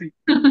I will see.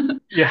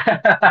 Yeah.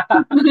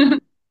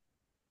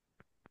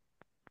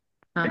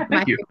 Yeah, My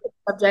thank you. favorite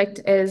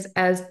subject is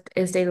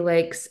data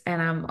lakes,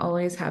 and I'm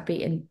always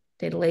happy in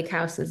data lake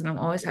houses, and I'm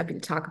always happy to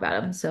talk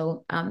about them.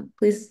 So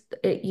please,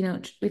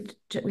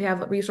 we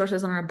have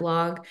resources on our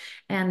blog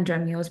and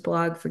Dremio's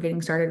blog for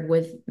getting started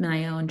with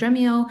MinIO and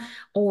Dremio,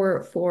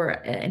 or for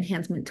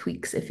enhancement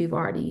tweaks if you've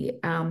already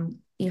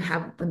you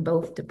have them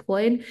both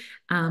deployed.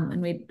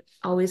 And we're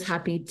always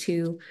happy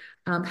to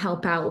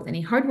help out with any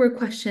hardware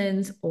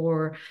questions,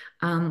 or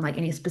like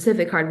any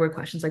specific hardware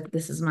questions, like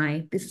this is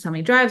how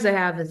many drives I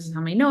have, this is how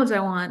many nodes I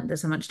want, this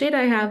is how much data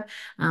I have,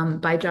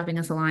 by dropping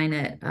us a line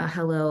at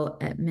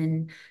hello@min.io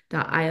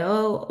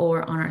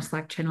or on our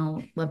Slack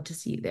channel. Love to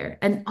see you there.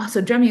 And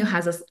also Dremio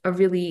has a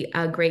really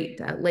great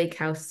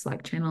lakehouse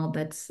Slack channel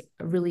that's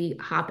really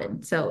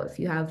hopping. So if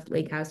you have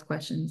lakehouse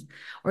questions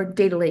or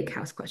data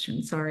lakehouse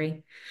questions,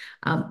 sorry,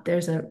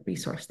 there's a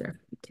resource there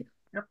for you too.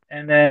 Yep.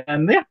 And then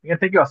yeah,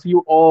 thank you. I'll see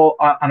you all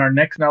on our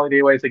next Gnarly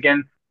Days.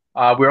 Again,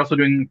 we're also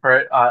doing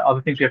for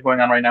other things we have going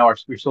on right now.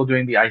 We're still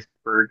doing the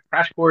Iceberg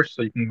crash course,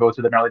 so you can go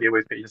to the Gnarly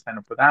Days page to sign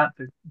up for that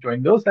to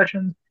join those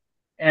sessions.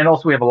 And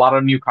also, we have a lot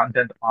of new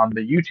content on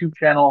the YouTube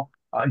channel,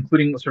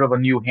 including sort of a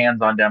new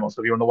hands-on demo.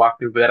 So if you want to walk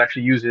through, but that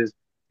actually uses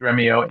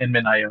Dremio and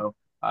MinIO,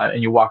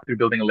 and you walk through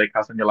building a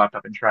lakehouse on your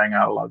laptop and trying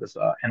out a lot of this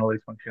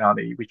analytics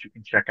functionality, which you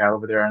can check out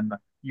over there on the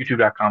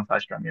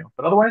youtube.com/Dremio.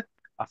 But otherwise,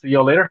 I'll see you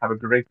all later. Have a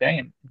great day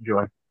and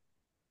enjoy.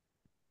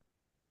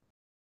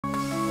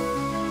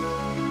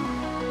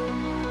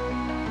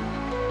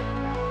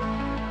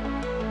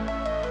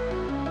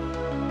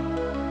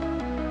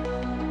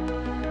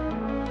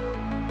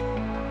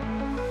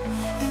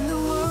 In the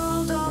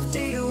world of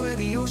data where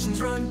the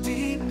oceans run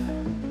deep,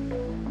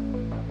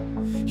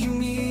 you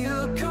need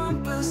a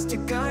compass to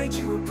guide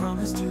you, a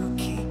promise to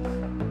keep.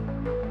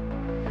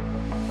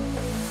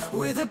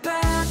 With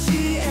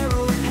Apache,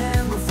 arrow in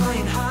hand, we're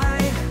flying high,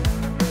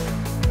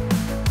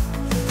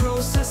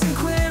 processing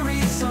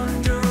queries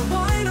under a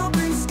wide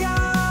open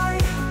sky.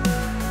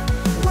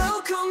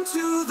 Welcome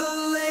to the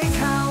lake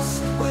house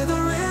where the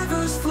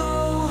rivers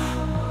flow.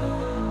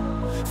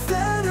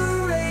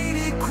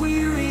 Federated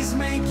queries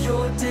make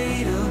your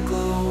data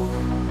glow.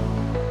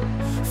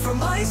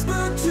 From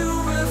iceberg to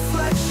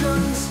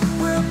reflections,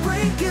 we're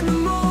breaking the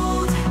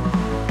mold.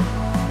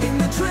 In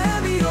the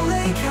Dremio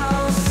lake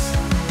house,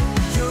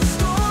 your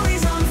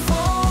stories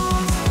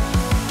unfold.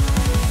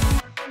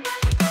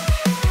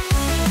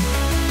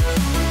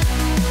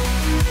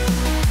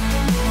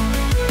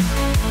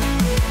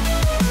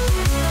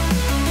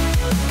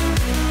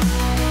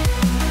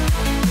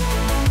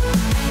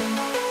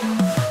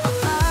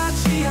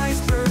 Apache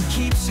iceberg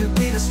keeps your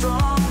data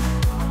strong.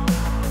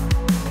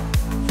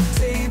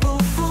 Table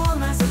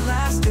formats at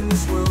last, in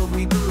this world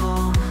we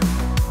belong.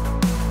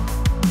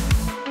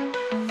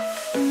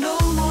 No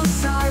more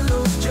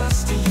silos,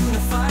 just a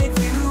unified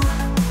view.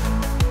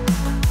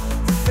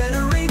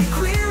 Federated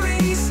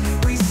queries,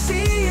 we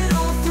see it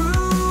all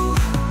through.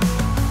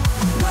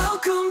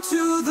 Welcome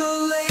to the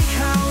lake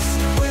house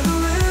where the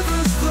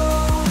rivers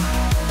flow.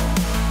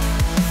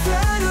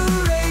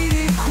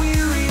 Federated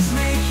queries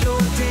make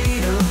your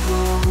data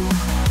glow.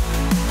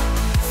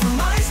 From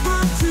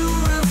iceberg to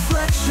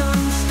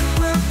reflections,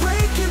 we're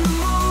breaking the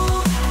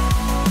mold.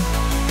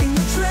 In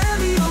the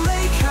Dremio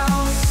lake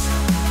house,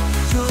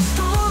 your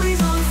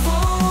stories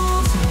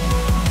unfold.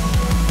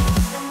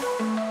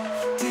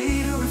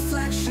 Data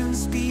reflection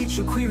speed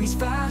your queries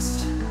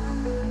fast.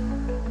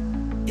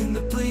 In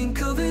the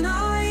blink of an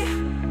eye,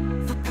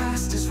 the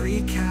past is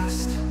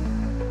recast.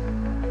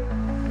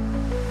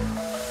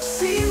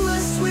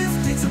 Seamless,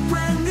 swift, it's a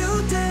brand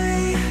new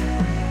day.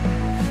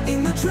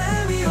 In the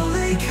Dremio